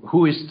then,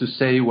 who is to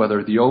say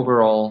whether the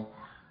overall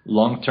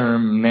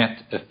long-term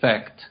net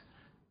effect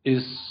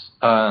is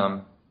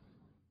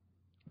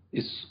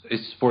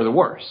for the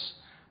worse?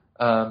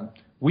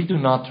 We do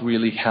not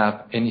really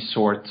have any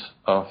sort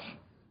of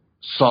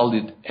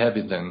solid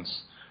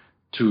evidence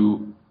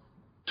to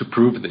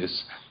prove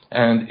this,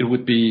 and it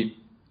would be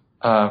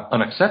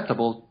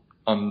unacceptable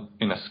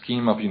in a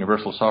scheme of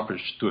universal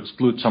suffrage to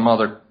exclude some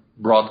other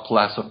broad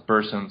class of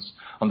persons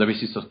on the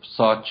basis of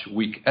such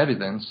weak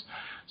evidence.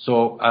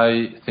 So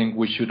I think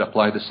we should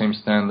apply the same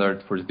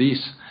standard for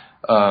these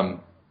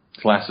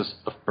classes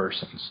of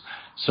persons.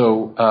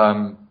 So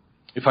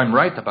if I'm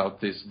right about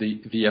this, the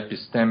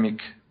epistemic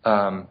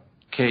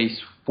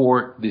case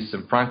for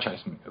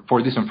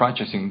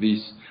disenfranchising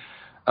these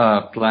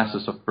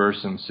classes of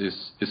persons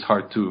is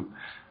hard to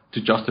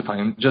justify.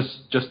 And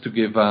just to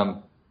give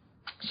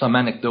some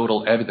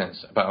anecdotal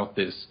evidence about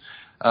this,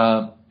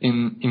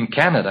 in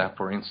Canada,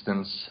 for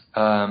instance,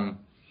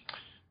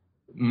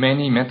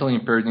 many mentally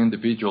impaired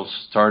individuals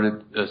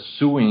started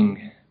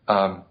suing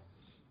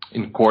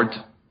in court.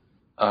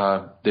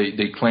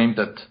 They claimed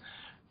that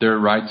their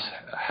rights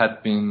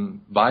had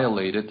been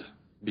violated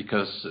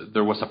because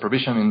there was a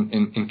provision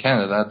in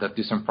Canada that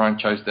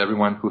disenfranchised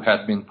everyone who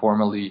had been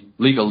formally,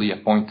 legally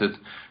appointed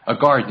a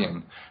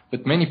guardian.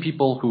 But many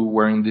people who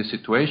were in this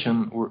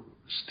situation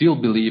still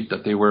believed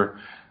that they were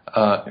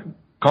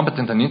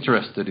competent and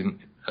interested in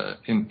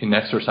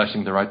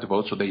exercising the right to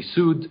vote. So they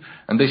sued,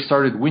 and they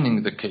started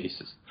winning the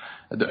cases,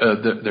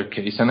 their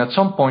case. And at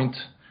some point,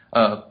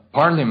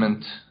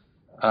 Parliament,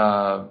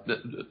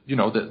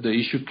 the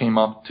issue came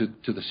up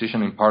to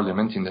decision in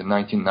Parliament in the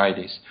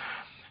 1990s.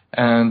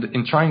 And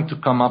in trying to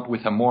come up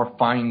with a more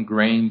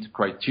fine-grained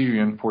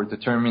criterion for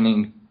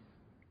determining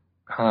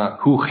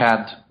who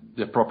had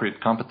the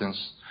appropriate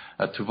competence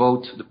to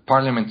vote, the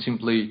Parliament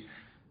simply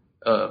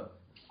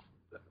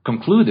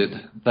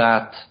concluded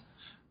that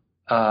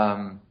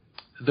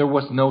there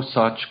was no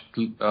such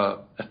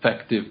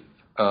effective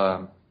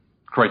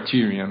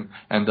criterion,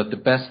 and that the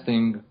best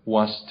thing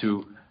was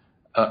to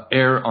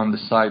err on the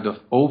side of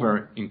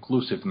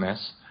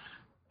over-inclusiveness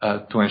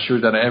to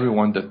ensure that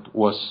everyone that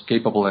was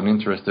capable and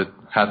interested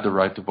had the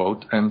right to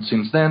vote. And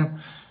since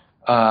then,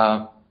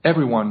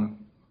 everyone,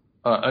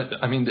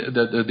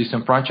 the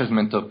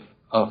disenfranchisement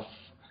of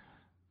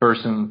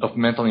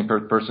mentally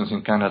impaired persons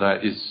in Canada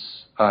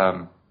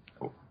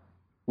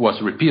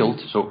was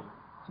repealed, so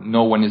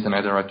no one is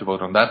denied the right to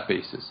vote on that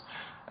basis.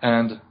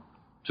 And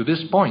to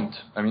this point,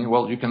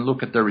 you can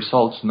look at the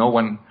results. No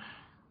one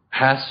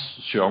has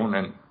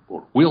shown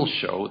or will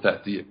show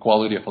that the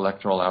quality of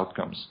electoral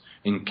outcomes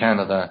in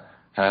Canada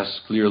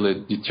has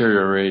clearly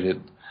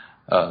deteriorated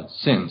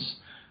since.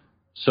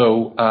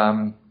 So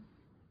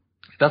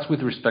that's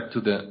with respect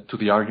to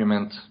the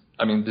argument.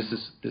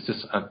 This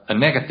is a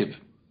negative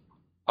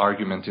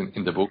argument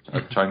in the book.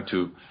 I'm trying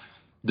to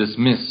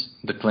dismiss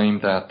the claim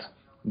that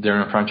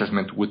their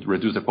enfranchisement would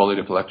reduce the quality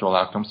of electoral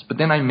outcomes. But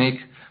then I make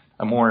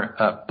a more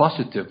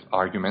positive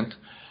argument,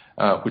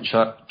 which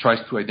tries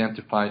to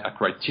identify a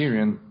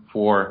criterion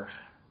for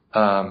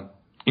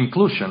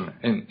inclusion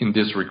in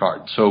this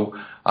regard. So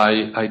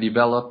I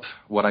develop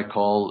what I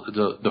call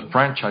the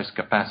franchise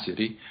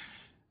capacity.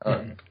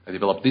 I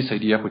developed this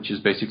idea, which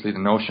is basically the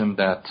notion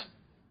that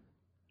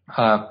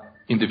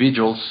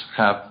individuals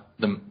have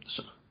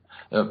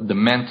the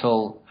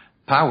mental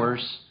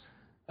powers,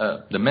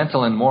 the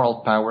mental and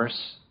moral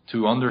powers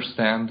to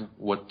understand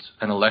what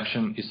an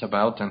election is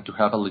about and to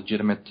have a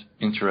legitimate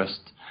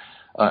interest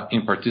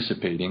in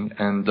participating.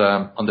 And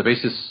on the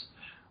basis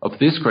of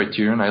this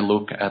criterion, I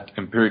look at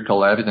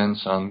empirical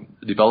evidence on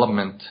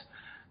development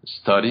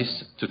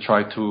studies to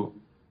try to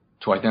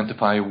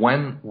identify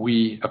when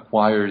we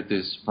acquire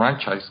this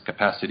franchise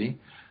capacity,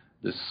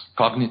 this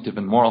cognitive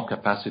and moral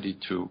capacity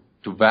to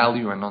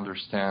value and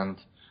understand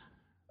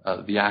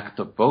the act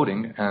of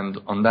voting, and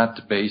on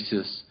that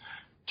basis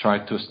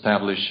try to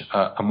establish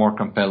a more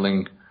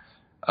compelling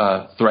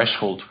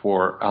threshold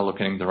for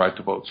allocating the right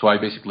to vote. So I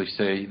basically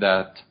say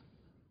that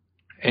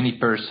any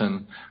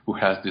person who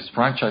has this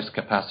franchise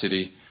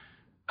capacity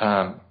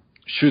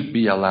should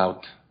be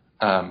allowed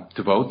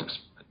to vote,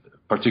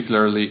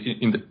 particularly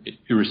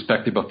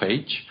irrespective of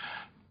age,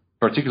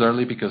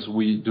 particularly because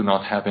we do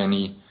not have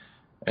any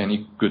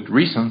good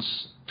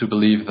reasons to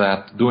believe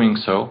that doing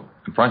so,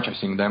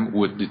 enfranchising them,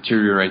 would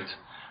deteriorate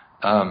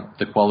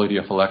the quality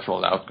of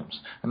electoral outcomes.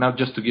 And now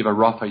just to give a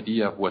rough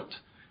idea of what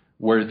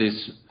where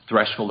this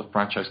threshold of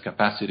franchise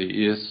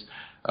capacity is.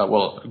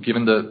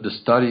 Given the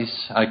studies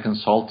I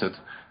consulted,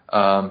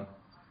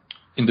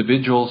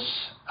 individuals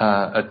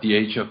at the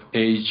age of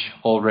age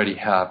already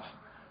have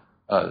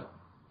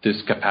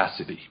this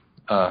capacity,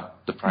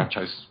 the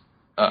franchise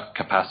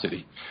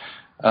capacity.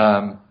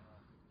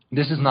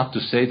 This is not to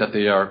say that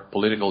they are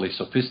politically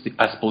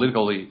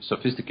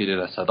sophisticated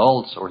as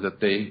adults, or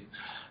that they,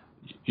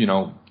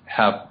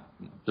 have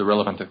the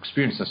relevant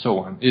experience and so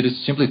on. It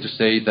is simply to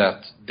say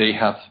that they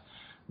have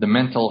the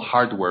mental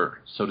hardware,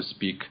 so to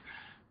speak,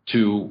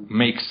 to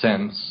make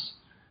sense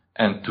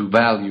and to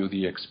value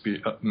the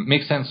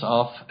make sense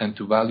of and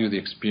to value the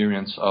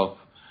experience of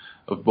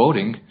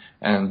voting,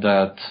 and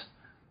that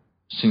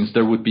since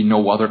there would be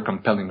no other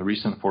compelling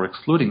reason for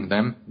excluding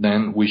them,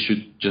 then we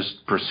should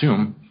just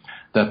presume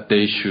that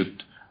they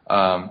should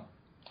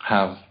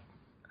have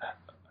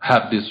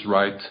this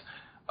right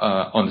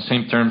on the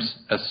same terms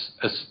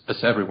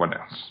as everyone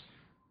else.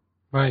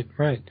 Right.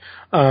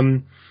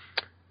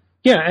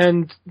 Yeah,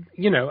 and,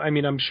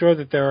 I'm sure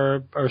that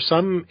there are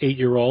some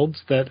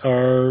 8-year-olds that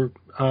are,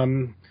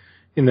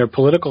 in their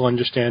political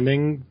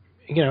understanding,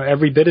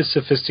 every bit as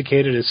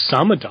sophisticated as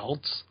some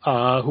adults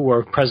who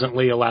are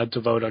presently allowed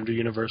to vote under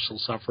universal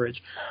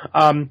suffrage.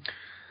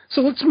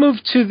 So let's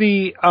move to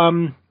the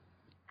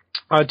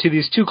to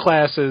these two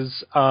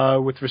classes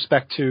with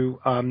respect to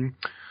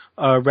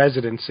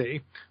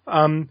residency.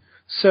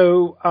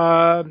 So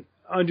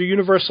under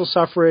universal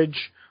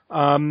suffrage,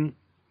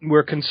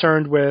 we're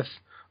concerned with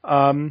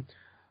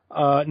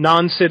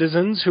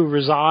non-citizens who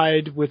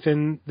reside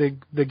within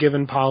the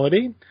given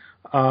polity,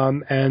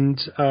 and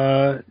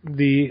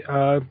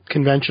the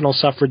conventional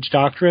suffrage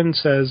doctrine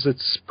says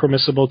it's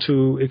permissible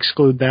to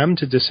exclude them,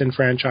 to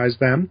disenfranchise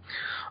them.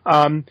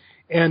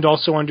 And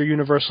also under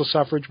universal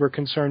suffrage, we're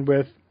concerned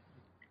with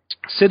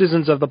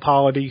citizens of the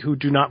polity who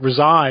do not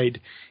reside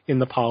in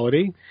the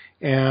polity.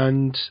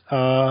 And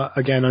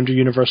again, under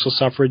universal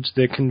suffrage,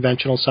 the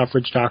conventional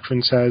suffrage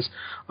doctrine says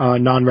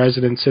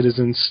non-resident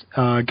citizens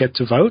get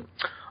to vote.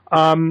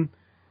 And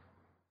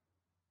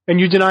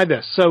you deny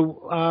this.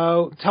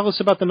 So tell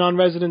us about the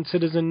non-resident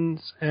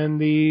citizens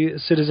and the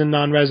citizen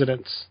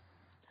non-residents.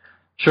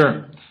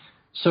 Sure.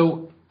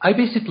 So I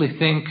basically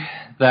think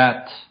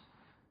that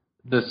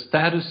the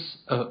status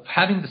of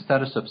having the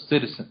status of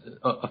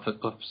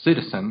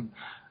citizen,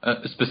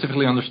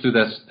 specifically understood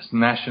as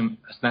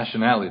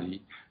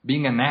nationality,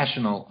 being a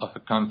national of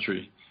a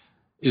country,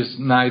 is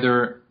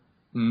neither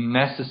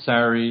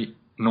necessary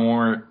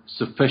nor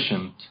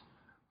sufficient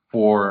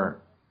for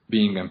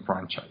being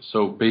enfranchised.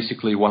 So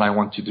basically what I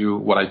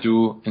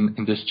do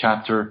in this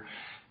chapter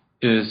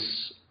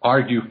is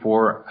argue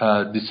for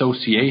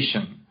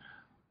dissociation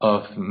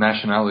of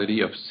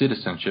nationality, of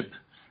citizenship,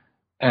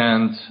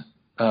 and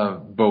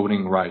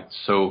voting rights.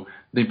 So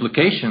the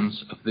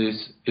implications of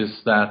this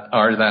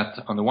are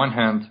that on the one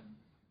hand,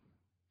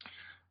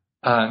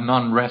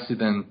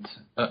 non-resident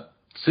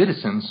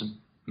citizens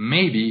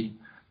may be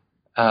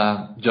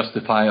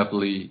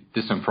justifiably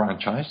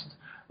disenfranchised,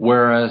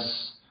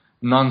 whereas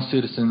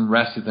non-citizen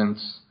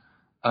residents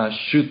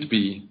should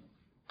be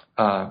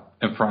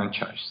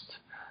enfranchised.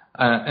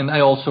 And I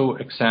also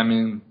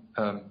examine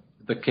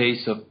the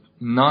case of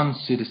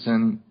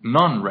non-citizen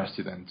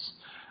non-residents,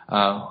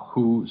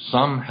 who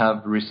some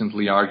have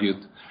recently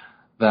argued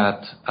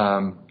that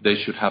they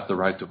should have the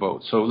right to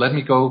vote. So let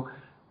me go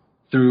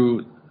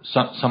through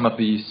some of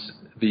these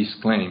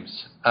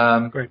claims.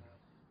 Great.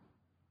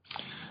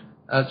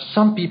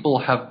 Some people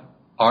have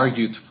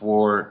argued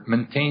for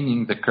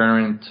maintaining the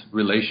current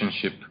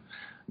relationship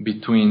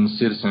between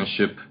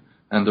citizenship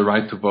and the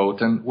right to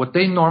vote. And what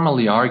they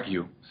normally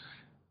argue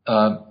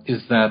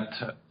is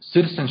that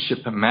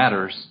citizenship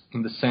matters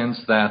in the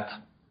sense that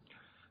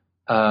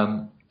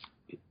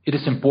it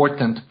is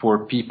important for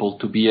people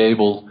to be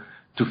able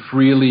to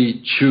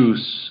freely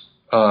choose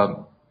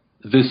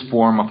this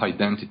form of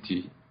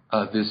identity,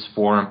 this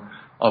form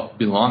of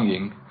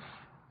belonging,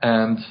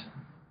 and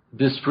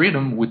this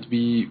freedom would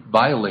be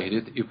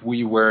violated if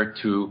we were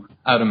to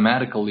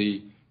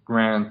automatically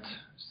grant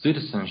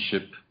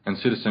citizenship and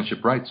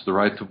citizenship rights, the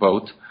right to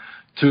vote,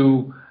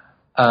 to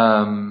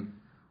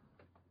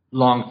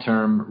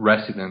long-term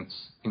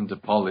residents in the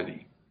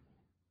polity.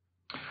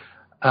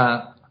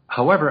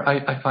 However,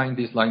 I find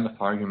this line of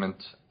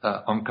argument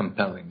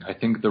uncompelling. I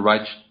think the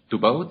right to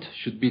vote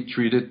should be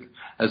treated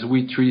as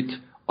we treat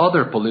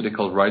other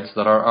political rights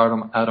that are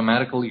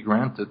automatically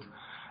granted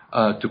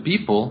to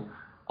people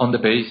on the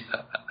base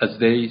as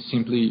they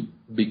simply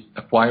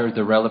acquire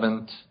the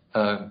relevant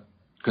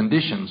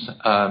conditions.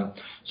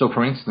 So,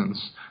 for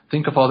instance,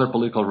 think of other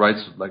political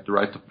rights like the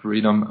right to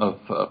freedom of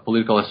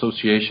political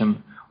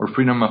association or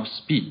freedom of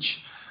speech.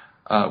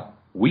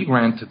 We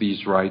grant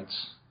these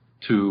rights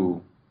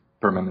to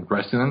permanent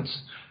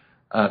residents,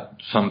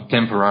 some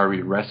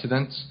temporary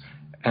residents,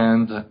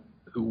 and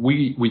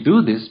we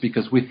do this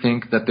because we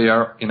think that they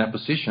are in a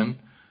position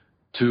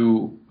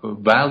to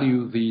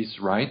value these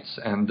rights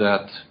and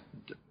that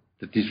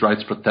these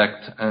rights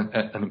protect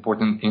an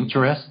important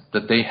interest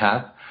that they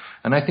have.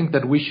 And I think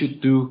that we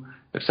should do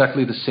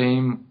exactly the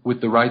same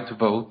with the right to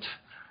vote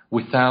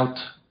without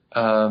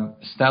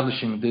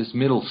establishing this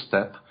middle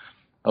step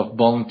of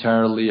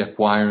voluntarily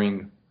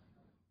acquiring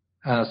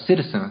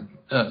citizen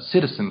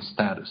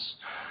status.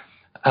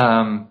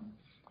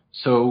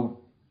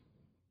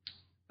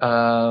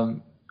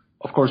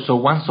 Of course, so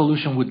one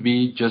solution would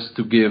be just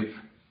to give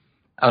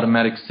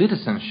automatic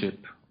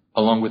citizenship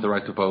along with the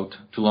right to vote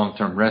to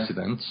long-term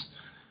residents.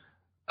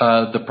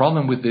 The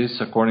problem with this,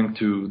 according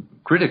to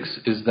critics,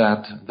 is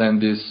that then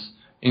this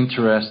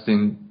interest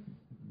in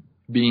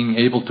being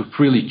able to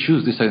freely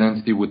choose this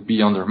identity would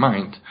be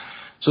undermined.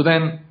 So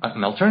then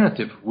an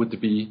alternative would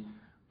be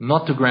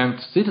not to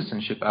grant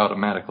citizenship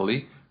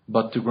automatically,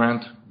 but to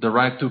grant the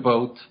right to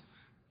vote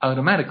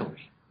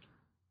automatically.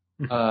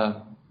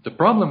 The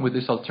problem with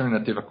this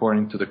alternative,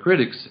 according to the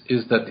critics,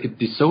 is that it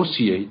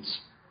dissociates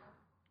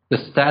the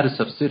status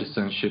of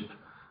citizenship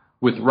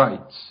with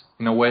rights.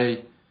 In a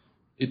way,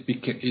 it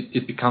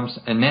becomes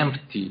an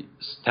empty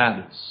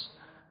status.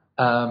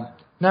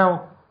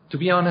 Now, to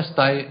be honest,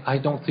 I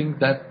don't think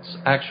that's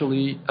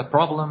actually a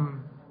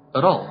problem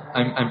at all.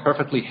 I'm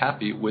perfectly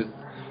happy with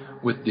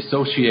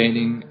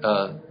dissociating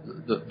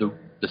the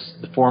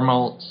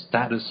formal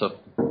status of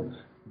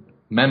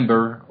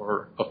member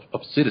or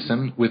of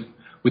citizen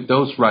with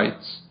those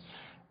rights,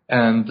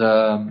 and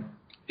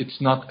it's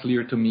not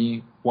clear to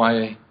me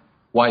why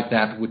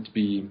that would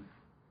be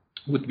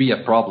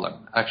a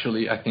problem.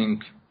 Actually, I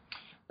think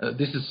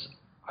this is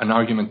an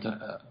argument,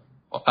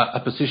 a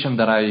position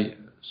that I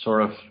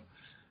sort of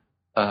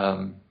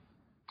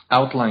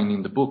outline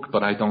in the book,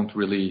 but I don't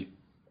really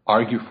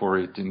argue for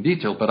it in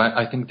detail. But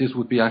I think this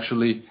would be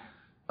actually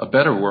a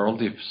better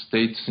world if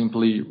states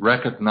simply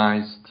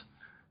recognized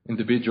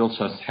individuals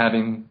as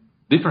having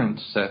different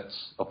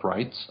sets of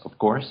rights, of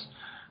course,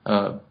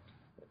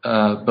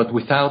 but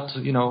without,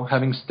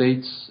 having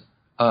states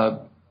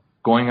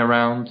going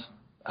around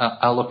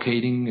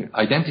allocating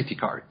identity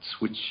cards,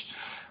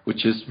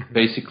 which is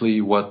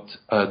basically what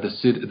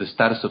the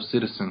status of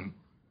citizen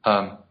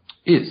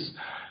is.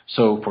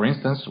 So, for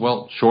instance,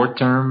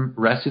 short-term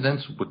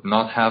residents would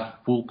not have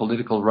full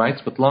political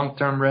rights, but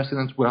long-term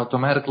residents would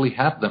automatically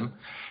have them,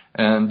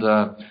 and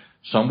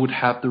some would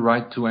have the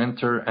right to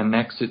enter and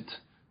exit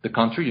the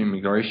country,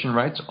 immigration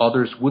rights.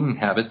 Others wouldn't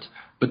have it,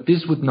 but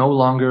this would no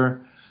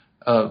longer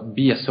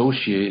be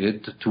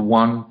associated to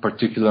one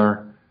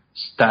particular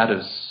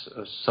status,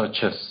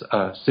 such as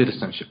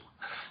citizenship,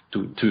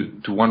 to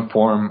one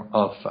form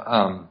of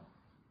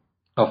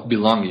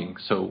belonging.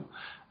 So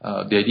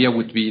the idea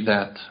would be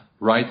that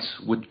rights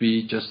would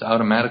be just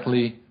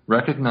automatically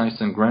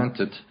recognized and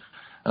granted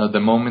the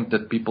moment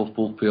that people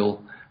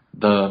fulfill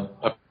the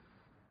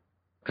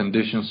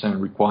conditions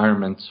and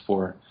requirements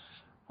for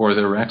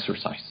their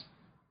exercise.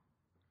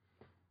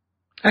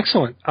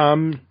 Excellent.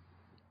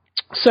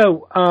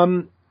 So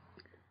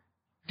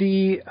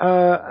the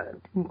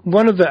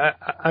one of the,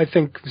 I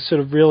think,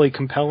 sort of really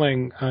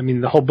compelling,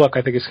 the whole book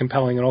I think is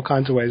compelling in all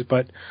kinds of ways,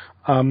 but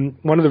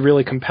one of the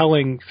really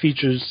compelling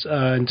features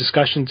and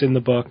discussions in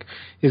the book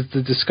is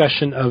the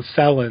discussion of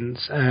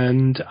felons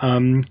and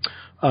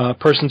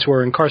persons who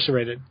are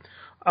incarcerated.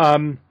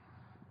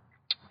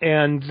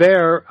 And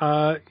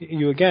there,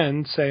 you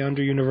again say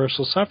under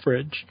universal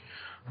suffrage,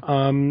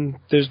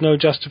 there's no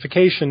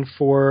justification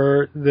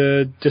for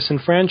the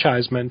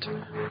disenfranchisement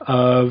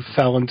of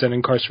felons and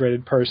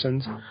incarcerated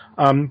persons.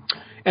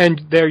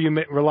 And there you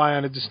may rely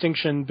on a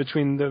distinction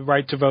between the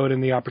right to vote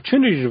and the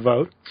opportunity to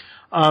vote.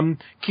 Can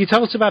you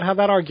tell us about how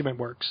that argument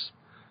works?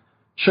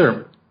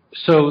 Sure.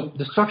 So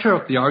the structure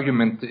of the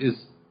argument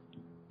is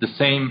the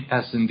same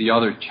as in the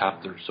other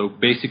chapter. So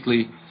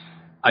basically,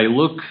 I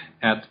look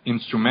at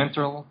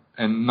instrumental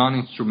and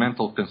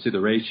non-instrumental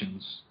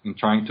considerations in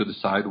trying to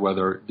decide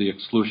whether the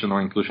exclusion or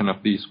inclusion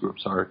of these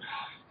groups are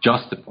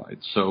justified.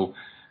 So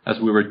as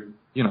we were,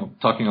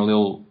 talking a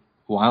little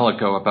while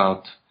ago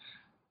about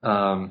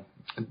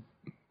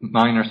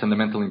minors and the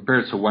mentally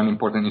impaired, so one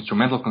important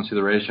instrumental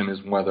consideration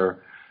is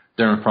whether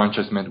their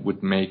enfranchisement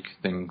would make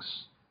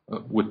things,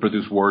 would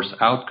produce worse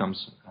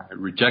outcomes. I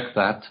reject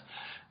that.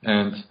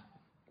 And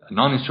a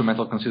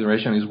non-instrumental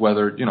consideration is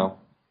whether,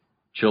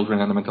 children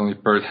and the mentally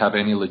impaired have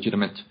any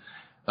legitimate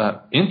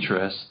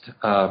interest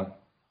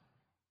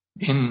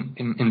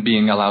in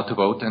being allowed to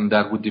vote, and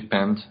that would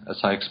depend, as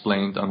I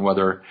explained, on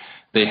whether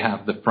they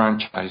have the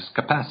franchise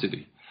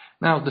capacity.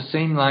 Now, the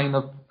same line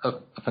of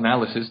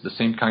analysis, the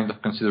same kind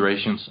of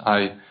considerations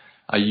I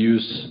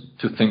use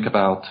to think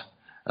about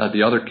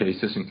the other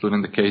cases,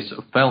 including the case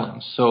of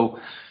felons. So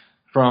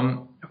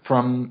from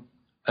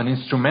an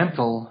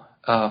instrumental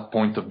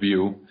point of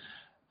view,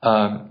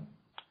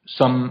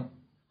 someone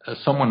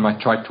might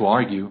try to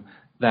argue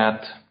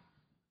that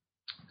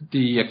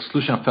the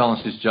exclusion of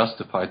felons is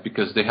justified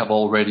because they have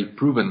already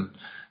proven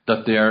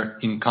that they are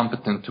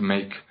incompetent to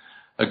make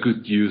a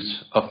good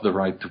use of the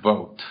right to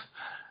vote.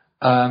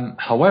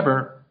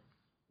 However,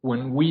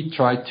 when we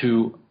try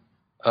to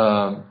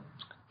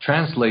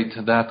translate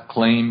that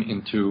claim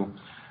into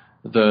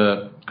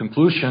the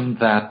conclusion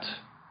that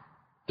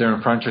their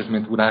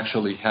enfranchisement would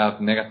actually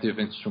have negative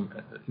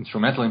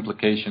instrumental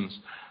implications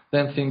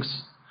then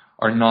things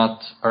are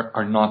not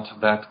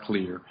that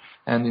clear.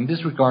 And in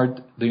this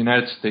regard, the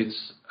United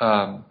States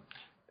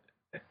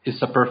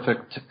is a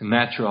perfect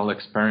natural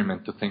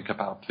experiment to think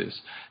about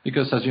this.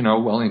 Because as you know,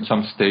 well, in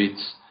some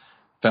states,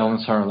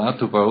 felons are allowed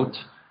to vote,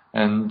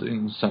 and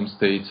in some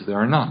states they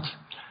are not.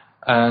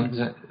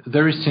 And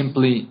there is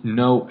simply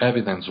no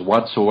evidence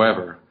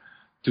whatsoever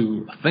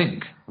to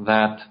think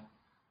that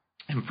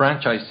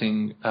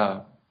enfranchising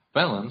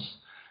felons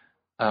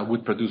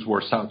would produce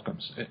worse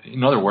outcomes.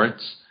 In other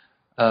words,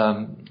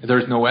 there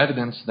is no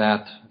evidence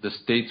that the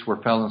states where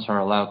felons are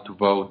allowed to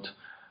vote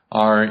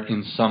are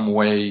in some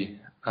way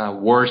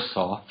worse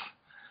off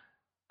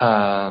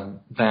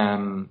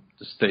than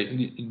the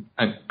state,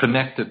 and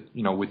connected,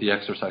 with the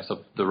exercise of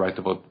the right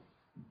to vote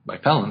by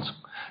felons,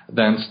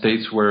 than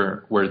states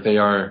where they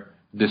are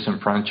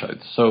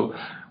disenfranchised. So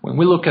when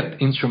we look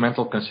at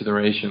instrumental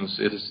considerations,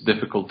 it is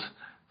difficult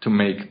to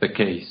make the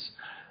case.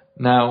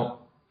 Now,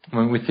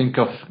 when we think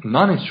of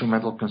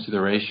non-instrumental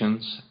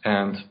considerations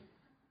and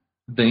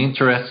the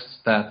interests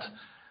that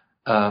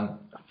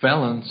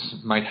felons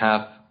might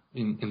have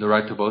in the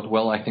right to vote,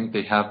 well, I think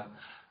they have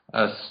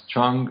as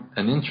strong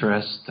an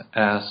interest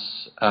as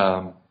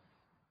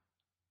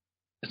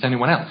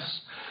anyone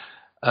else.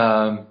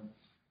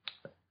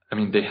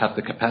 They have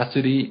the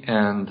capacity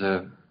and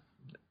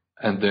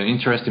the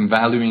interest in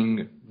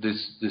valuing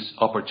this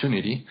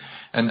opportunity,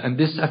 and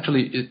this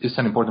actually is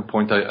an important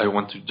point. I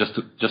want to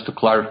just to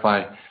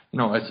clarify.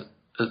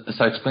 As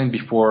I explained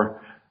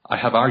before, I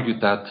have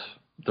argued that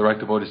the right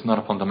to vote is not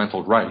a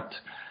fundamental right.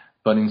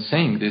 But in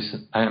saying this,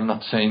 I am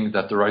not saying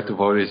that the right to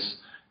vote is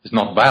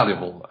not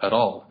valuable at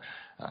all.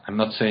 I'm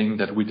not saying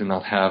that we do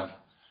not have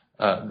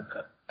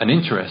an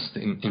interest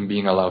in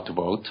being allowed to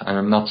vote. I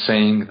am not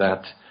saying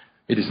that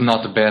it is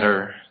not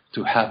better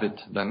to have it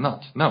than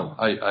not. No,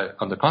 I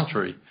on the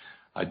contrary,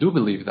 I do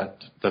believe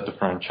that the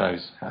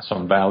franchise has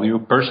some value,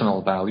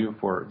 personal value,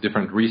 for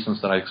different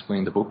reasons that I explain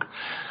in the book.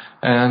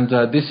 And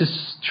this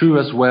is true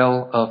as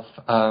well of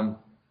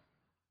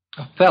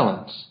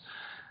felons.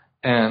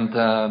 And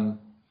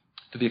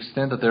to the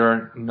extent that there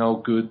are no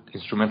good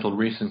instrumental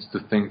reasons to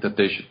think that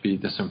they should be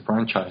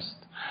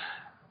disenfranchised,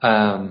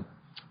 and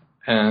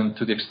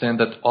to the extent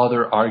that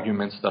other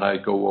arguments that I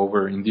go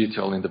over in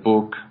detail in the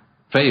book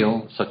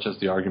fail, such as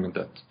the argument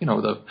that,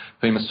 the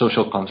famous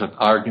social contract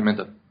argument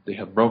that they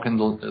have broken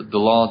the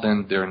law,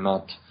 then they're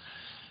not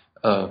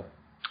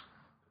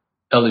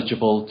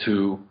eligible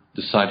to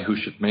decide who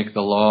should make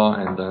the law,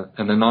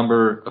 and a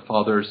number of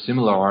other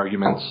similar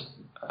arguments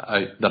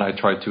that I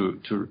try to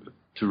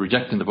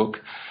reject in the book.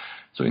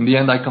 So in the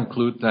end, I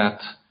conclude that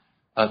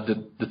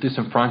the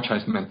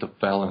disenfranchisement of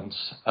felons,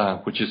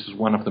 which is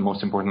one of the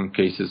most important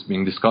cases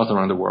being discussed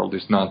around the world,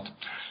 is not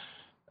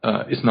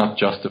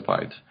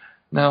justified.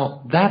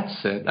 Now, that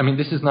said,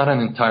 this is not an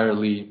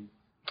entirely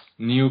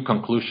new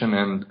conclusion,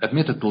 and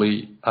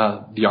admittedly,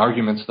 the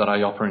arguments that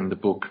I offer in the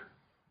book,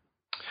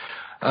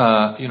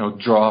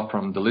 draw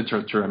from the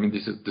literature.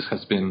 This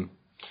has been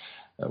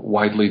a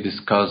widely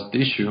discussed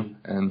issue,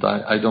 and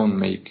I don't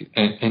make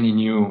any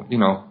new,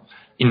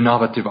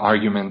 innovative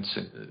arguments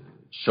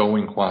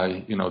showing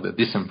why, the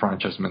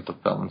disenfranchisement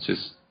of felons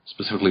is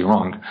specifically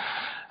wrong.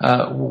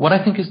 What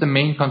I think is the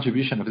main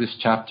contribution of this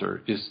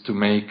chapter is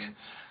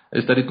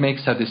that it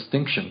makes a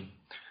distinction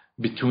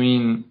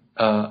between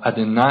a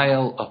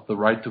denial of the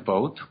right to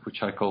vote,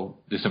 which I call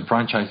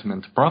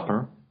disenfranchisement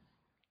proper,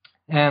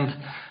 and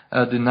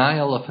a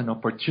denial of an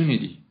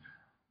opportunity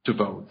to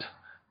vote.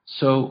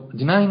 So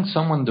denying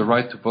someone the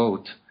right to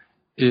vote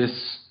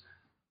is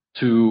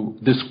to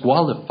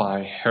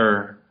disqualify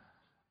her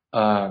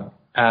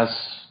as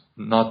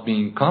not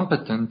being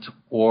competent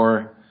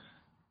or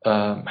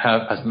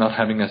as not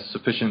having a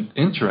sufficient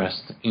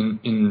interest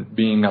in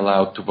being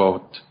allowed to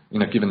vote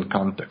in a given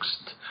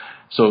context.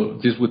 So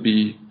this would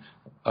be,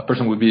 a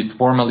person would be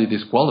formally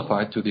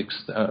disqualified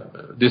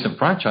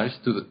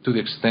disenfranchised to the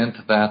extent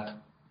that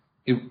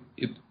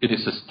it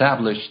is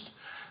established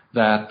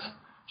that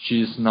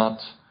she is not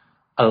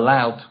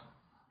allowed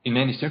in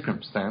any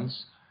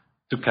circumstance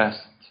to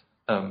cast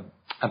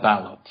a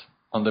ballot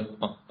on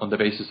the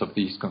basis of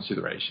these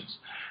considerations.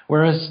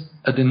 Whereas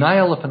a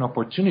denial of an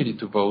opportunity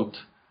to vote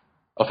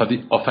of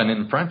an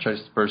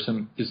enfranchised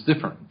person is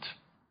different.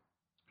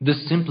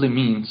 This simply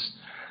means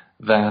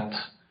that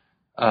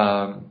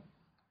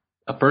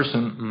a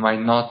person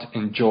might not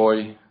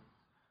enjoy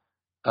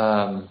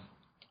an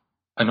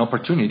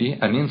opportunity,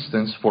 an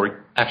instance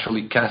for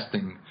actually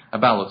casting a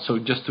ballot. So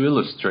just to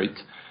illustrate,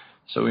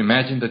 so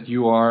imagine that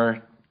you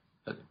are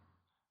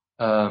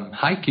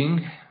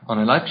hiking on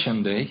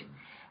election day,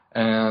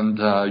 and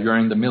you're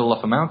in the middle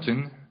of a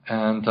mountain,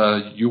 and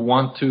you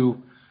want to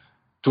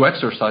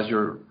exercise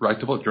your right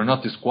to vote. You're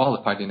not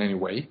disqualified in any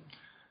way.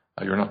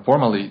 You're not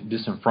formally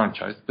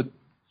disenfranchised, but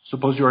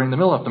suppose you're in the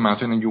middle of the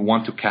mountain and you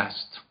want to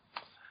cast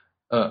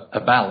a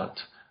ballot.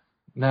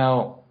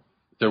 Now,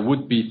 there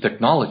would be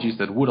technologies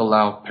that would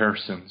allow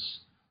persons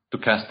to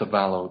cast a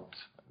ballot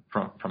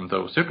from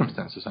those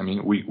circumstances.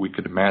 We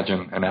could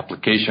imagine an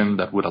application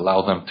that would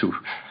allow them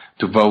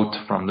to vote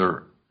from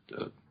their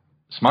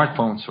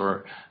smartphones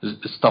or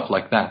stuff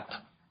like that.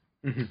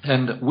 Mm-hmm.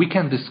 And we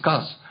can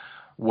discuss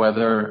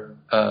whether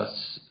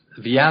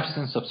the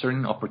absence of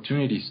certain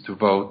opportunities to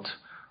vote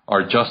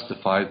are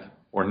justified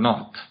or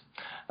not.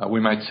 We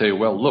might say,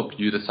 well, look,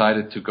 you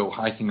decided to go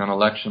hiking on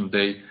election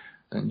day,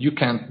 and you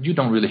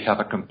don't really have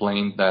a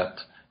complaint that,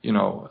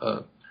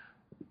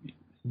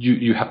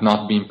 you have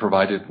not been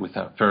provided with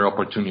a fair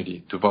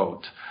opportunity to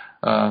vote.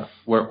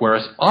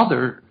 Whereas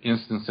other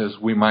instances,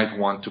 we might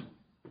want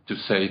to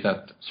say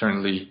that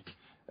certainly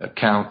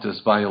count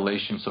as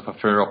violations of a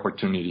fair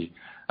opportunity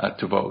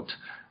to vote.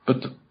 But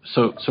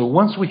so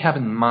once we have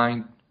in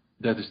mind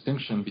the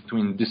distinction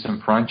between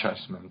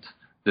disenfranchisement,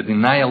 the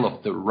denial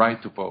of the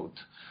right to vote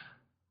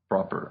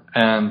proper,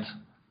 and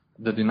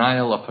the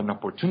denial of an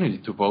opportunity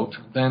to vote,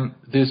 then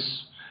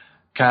this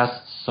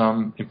casts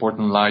some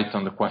important light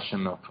on the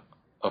question of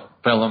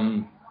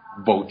felon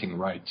voting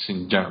rights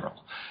in general.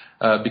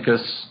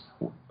 Because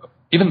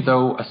even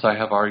though, as I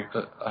argue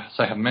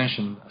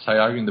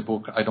in the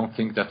book, I don't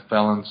think that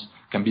felons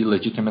can be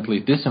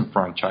legitimately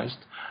disenfranchised,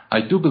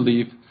 I do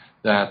believe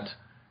that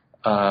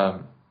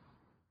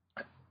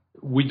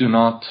we do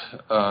not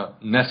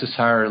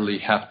necessarily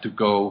have to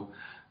go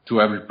to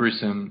every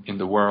prison in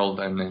the world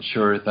and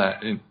ensure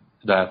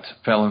that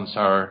felons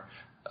are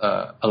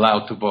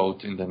allowed to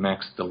vote in the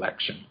next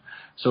election.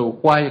 So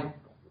why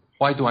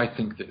do I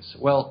think this?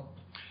 Well,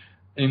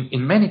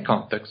 in many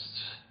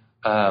contexts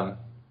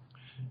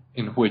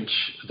in which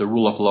the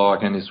rule of law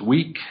again is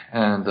weak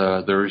and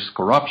there is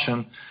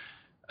corruption,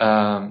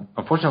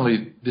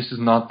 unfortunately, this is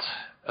not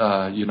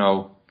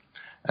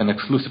an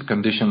exclusive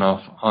condition of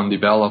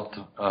undeveloped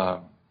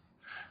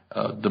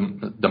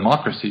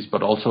democracies,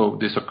 but also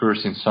this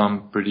occurs in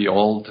some pretty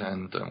old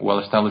and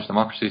well-established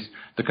democracies.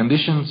 The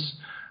conditions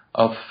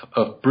of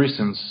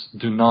prisons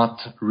do not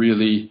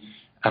really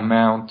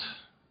amount,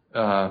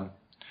 are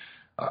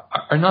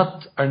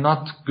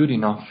not good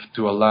enough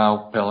to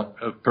allow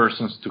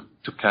persons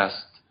to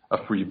cast a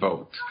free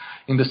vote.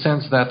 In the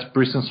sense that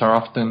prisons are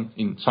often,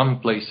 in some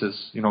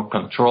places,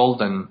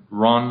 controlled and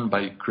run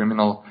by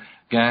criminal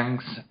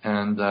gangs,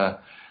 and there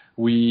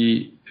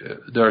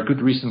are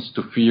good reasons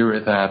to fear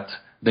that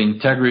the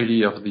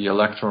integrity of the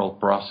electoral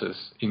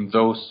process in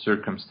those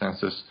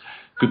circumstances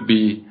could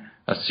be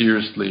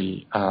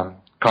seriously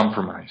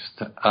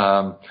compromised.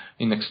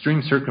 In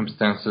extreme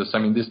circumstances,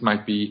 this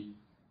might be,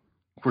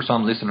 for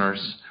some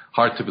listeners,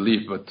 hard to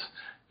believe, but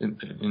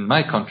in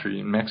my country,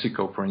 in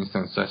Mexico, for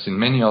instance, as in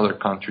many other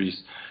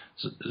countries,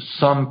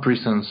 some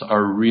prisons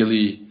are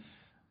really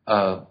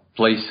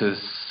places,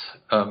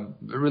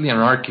 really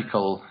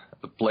anarchical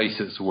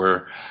places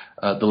where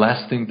the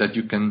last thing that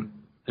you can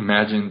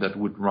imagine that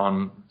would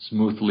run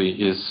smoothly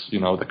is,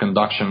 the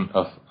conduction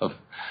of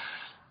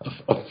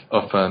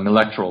an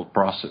electoral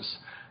process.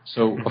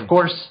 So, of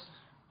course,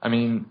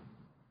 the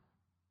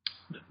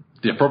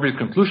appropriate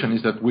conclusion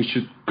is that we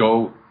should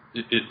go.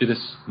 It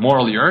is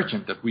morally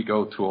urgent that we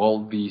go to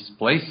all these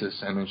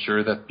places and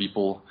ensure that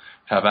people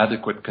have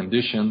adequate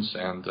conditions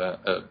and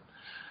a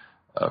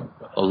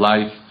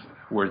life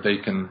where they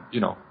can,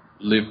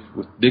 live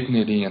with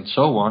dignity and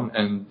so on,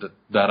 and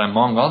that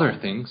among other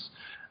things,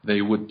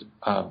 they would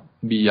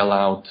be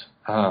allowed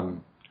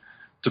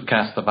to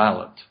cast a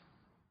ballot.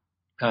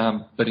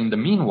 But in the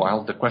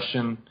meanwhile, the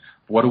question,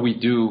 what do we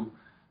do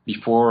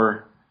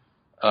before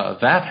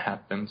that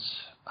happens,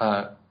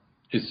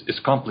 is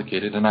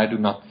complicated, and I do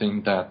not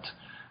think that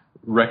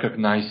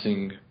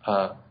recognizing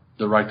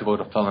the right to vote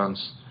of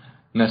felons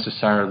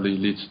necessarily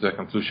leads to the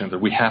conclusion that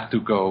we have to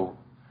go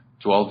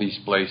to all these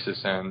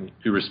places, and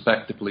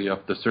irrespectively of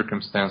the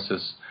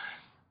circumstances,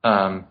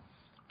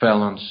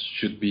 felons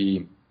should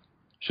be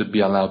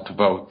allowed to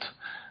vote.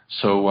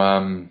 So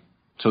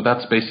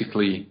that's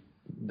basically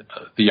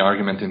the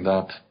argument in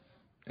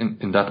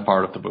that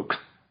part of the book.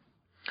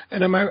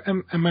 And am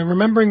I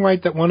remembering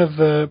right that one of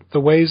the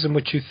ways in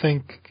which you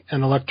think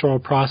an electoral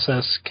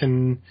process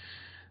can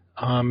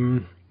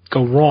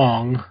go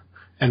wrong,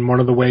 and one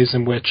of the ways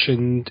in which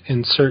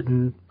in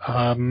certain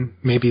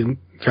maybe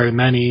very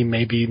many,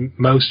 maybe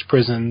most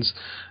prisons,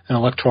 an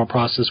electoral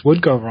process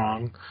would go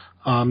wrong,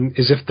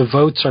 is if the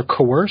votes are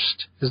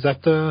coerced? Is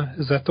that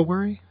the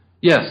worry?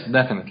 Yes,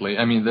 definitely.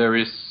 There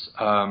is,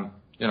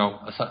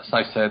 as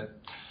I said,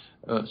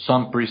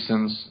 some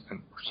prisons,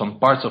 some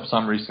parts of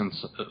some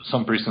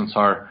prisons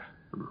are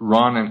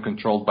run and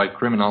controlled by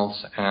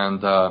criminals,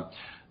 and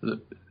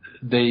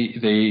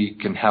they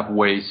can have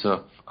ways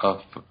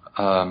of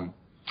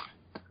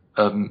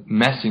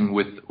messing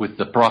with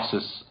the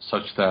process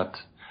such that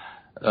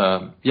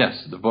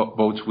yes, the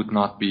votes would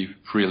not be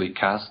freely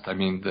cast.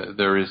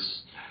 There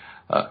is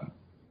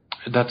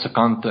that's a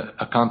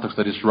context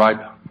that is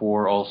ripe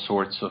for all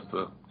sorts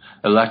of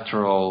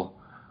electoral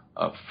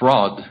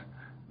fraud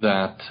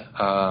that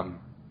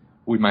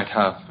we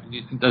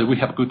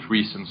have good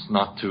reasons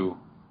not to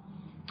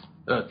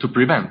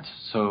prevent.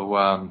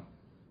 So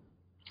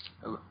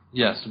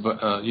yes, but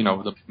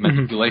the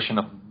manipulation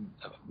of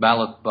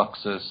ballot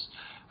boxes,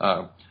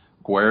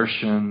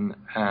 coercion,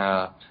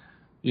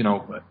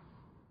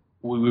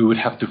 we would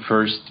have to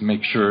first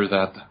make sure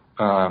that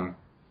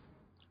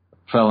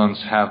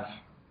felons have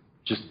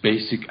just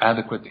basic,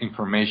 adequate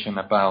information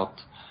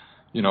about,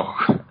 the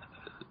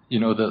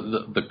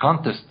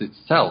contest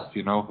itself,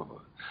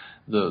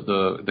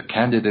 the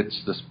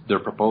candidates, their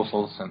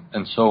proposals,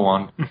 and so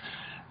on,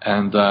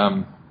 and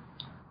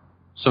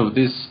so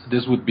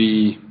this would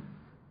be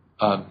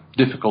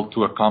difficult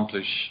to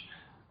accomplish,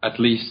 at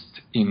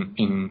least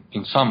in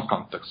some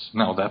contexts.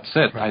 Now, that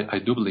said, I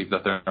do believe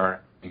that there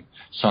are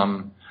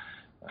some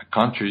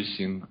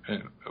countries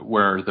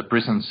where the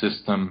prison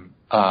system,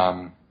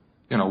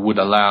 would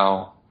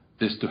allow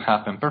this to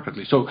happen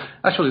perfectly. So,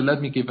 actually,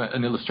 let me give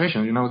an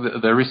illustration.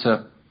 There is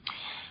a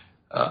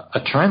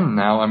trend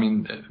now. I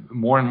mean,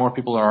 more and more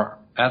people are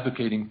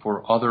advocating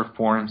for other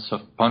forms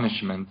of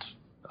punishment,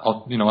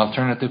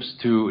 alternatives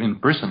to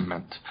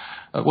imprisonment.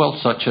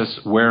 Such as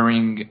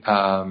wearing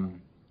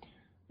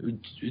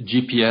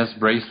GPS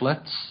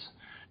bracelets,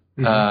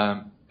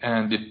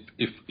 and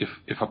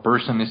if a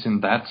person is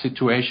in that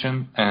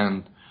situation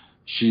and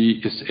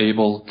she is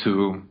able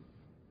to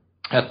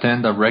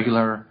attend a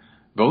regular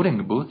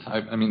voting booth,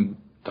 I mean,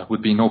 that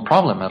would be no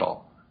problem at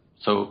all.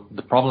 So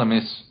the problem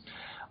is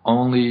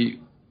only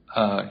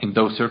in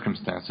those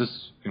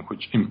circumstances in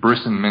which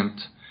imprisonment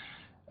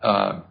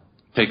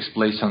takes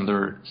place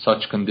under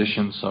such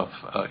conditions of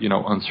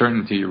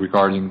uncertainty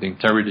regarding the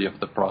integrity of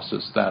the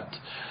process that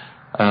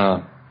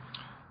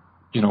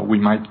we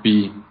might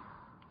be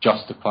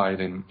justified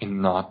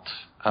in not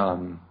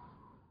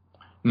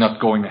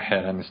going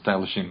ahead and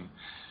establishing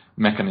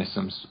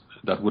mechanisms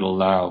that would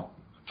allow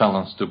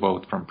felons to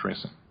vote from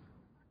prison.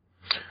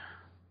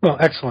 Well,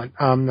 excellent.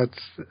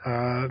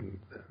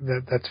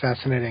 That's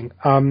fascinating.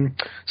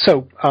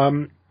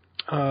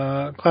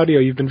 Claudio,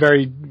 you've been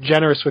very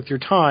generous with your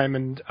time,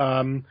 and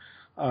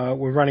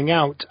we're running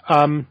out.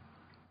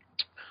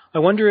 I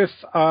wonder if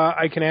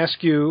I can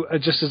ask you,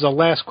 just as a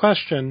last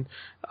question,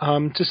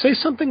 to say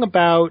something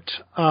about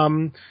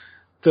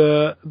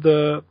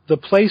the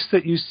place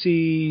that you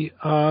see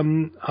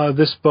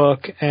this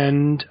book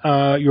and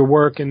your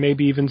work, and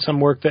maybe even some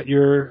work that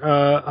you're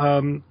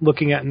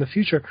looking at in the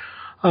future.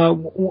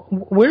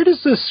 Where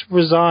does this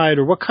reside,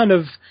 or what kind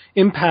of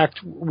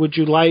impact would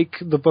you like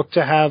the book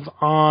to have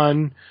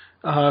on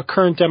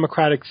current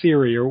democratic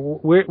theory, or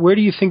where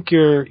do you think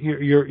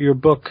your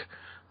book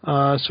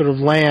sort of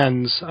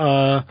lands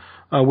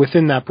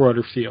within that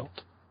broader field?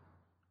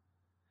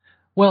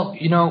 Well,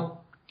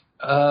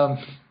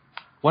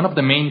 one of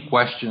the main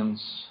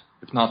questions,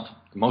 if not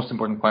the most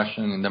important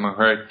question in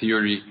democratic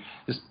theory,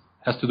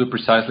 has to do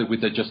precisely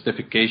with the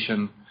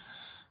justification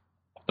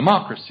of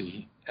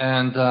democracy.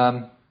 And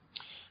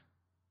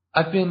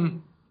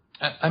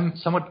I'm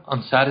somewhat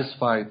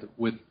unsatisfied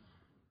with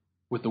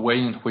the way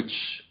in which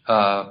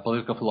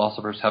political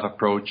philosophers have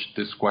approached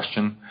this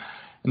question,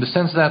 in the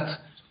sense that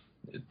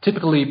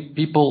typically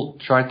people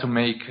try to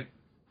make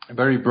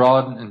very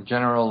broad and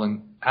general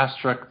and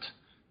abstract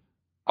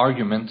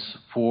arguments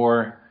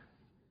for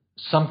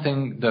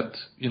something that,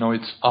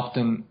 it's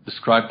often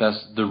described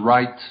as the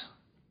right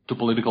to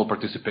political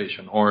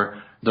participation,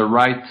 or the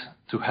right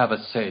to have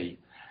a say.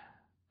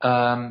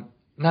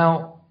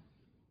 Now,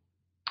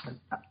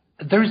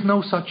 there is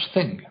no such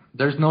thing.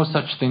 There's no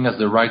such thing as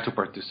the right to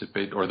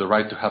participate or the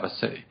right to have a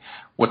say.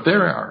 What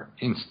there are,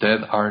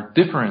 instead, are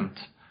different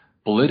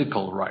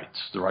political rights: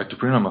 the right to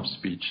freedom of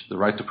speech, the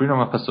right to freedom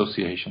of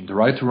association, the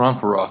right to run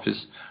for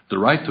office, the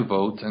right to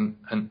vote, and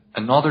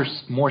other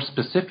more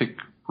specific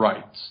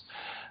rights.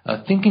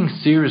 Thinking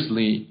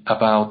seriously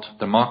about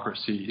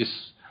democracy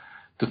is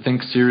to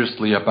think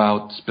seriously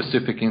about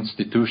specific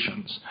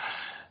institutions.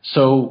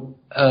 So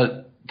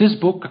this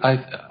book,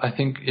 I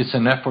think, is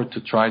an effort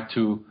to try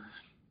to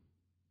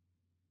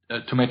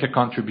make a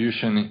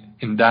contribution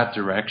in that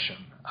direction.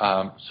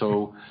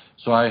 So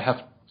I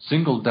have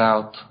singled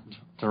out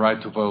the right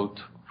to vote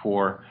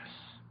for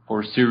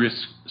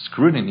serious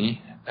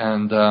scrutiny,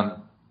 and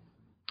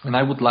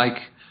I would like,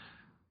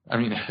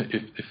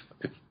 if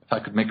I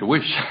could make a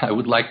wish, I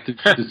would like to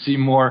see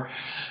more,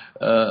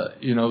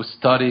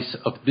 studies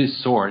of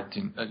this sort,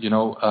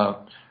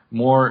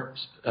 more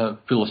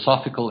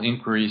philosophical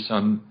inquiries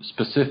on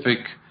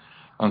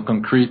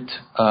concrete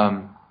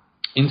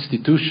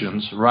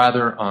institutions,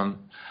 rather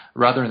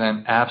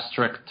than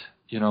abstract,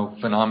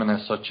 phenomena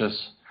such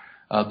as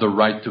the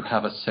right to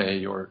have a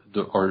say or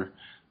the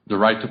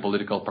right to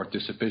political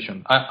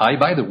participation. I,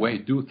 by the way,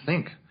 do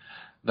think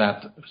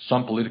that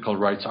some political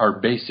rights are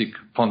basic,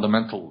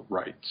 fundamental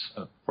rights.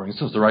 For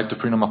instance, the right to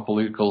freedom of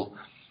political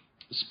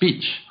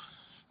speech.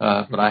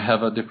 But I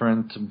have a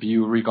different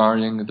view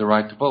regarding the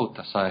right to vote,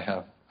 as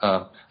I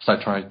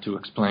tried to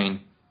explain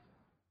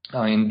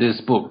in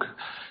this book.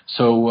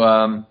 So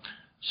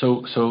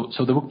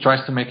the book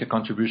tries to make a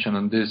contribution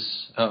on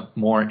this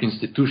more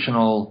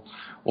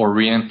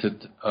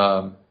institutional-oriented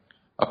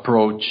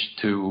approach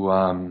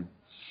to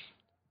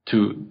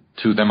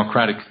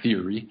democratic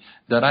theory,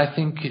 that I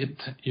think it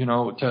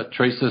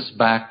traces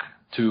back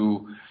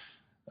to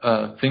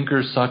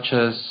thinkers such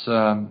as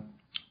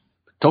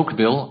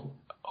Tocqueville,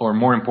 or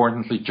more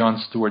importantly, John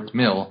Stuart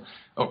Mill,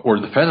 or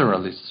the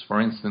Federalists, for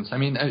instance. I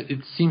mean,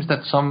 it seems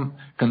that some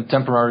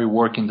contemporary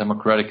work in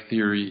democratic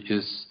theory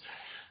is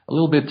a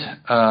little bit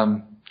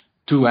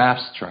too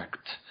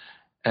abstract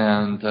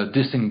and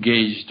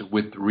disengaged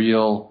with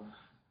real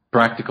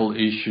practical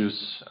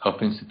issues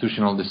of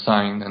institutional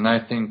design. And I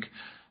think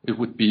it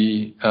would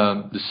be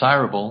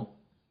desirable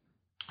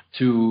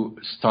to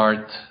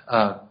start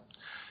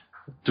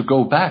to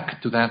go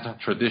back to that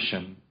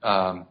tradition,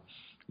 of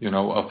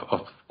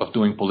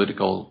doing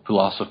political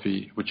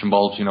philosophy, which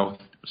involves,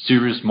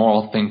 serious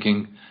moral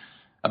thinking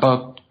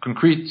about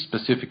concrete,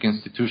 specific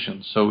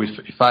institutions. So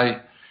if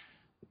I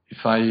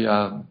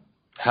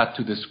had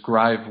to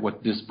describe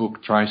what this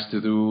book tries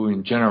to do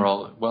in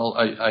general, well,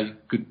 I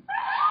could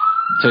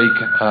take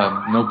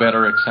no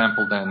better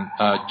example than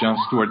John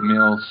Stuart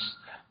Mill's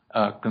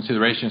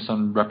considerations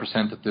on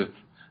representative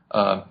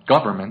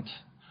government.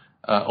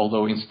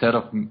 Although instead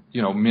of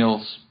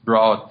Mill's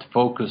broad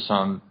focus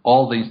on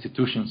all the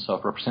institutions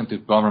of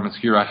representative governments,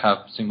 here I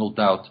have singled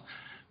out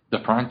the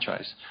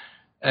franchise.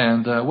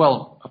 And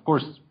of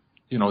course,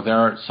 there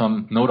are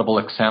some notable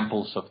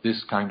examples of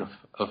this kind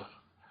of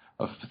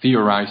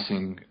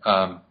theorizing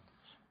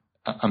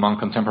among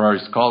contemporary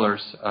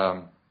scholars.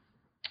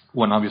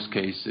 One obvious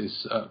case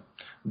is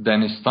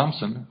Dennis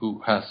Thompson,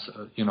 who has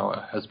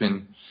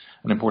been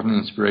an important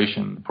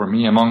inspiration for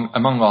me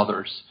among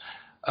others.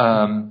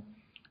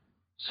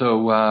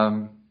 So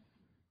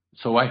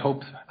I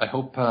hope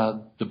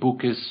the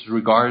book is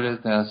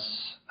regarded as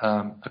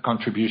a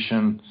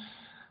contribution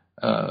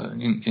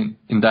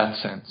in that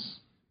sense.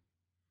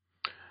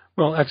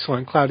 Well,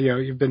 excellent, Claudio.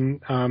 You've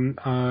been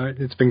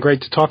it's been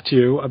great to talk to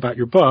you about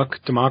your book,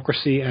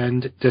 Democracy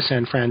and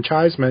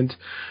Disenfranchisement: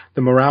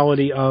 The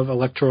Morality of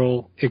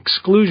Electoral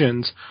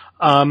Exclusions.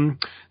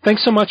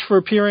 Thanks so much for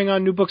appearing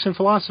on New Books in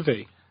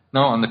Philosophy.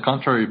 No, on the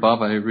contrary,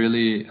 Bob, I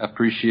really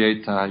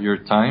appreciate your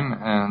time,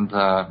 and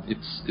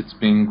it's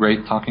been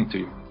great talking to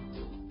you.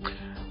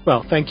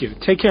 Well, thank you.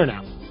 Take care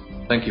now.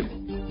 Thank you.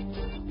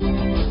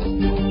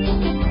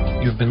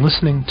 You've been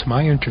listening to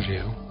my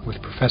interview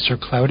with Professor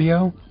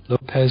Claudio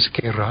Lopez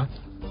Guerra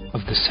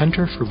of the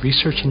Center for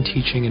Research and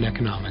Teaching in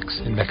Economics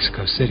in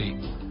Mexico City.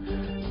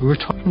 We were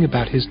talking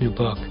about his new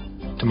book,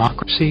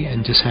 Democracy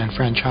and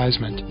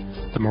Disenfranchisement: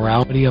 The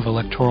Morality of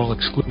Electoral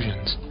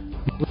Exclusions,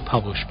 newly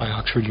published by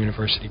Oxford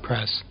University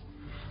Press.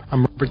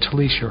 I'm Robert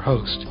Talisse, your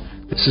host.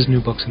 This is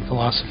New Books in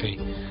Philosophy.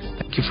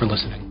 Thank you for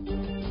listening.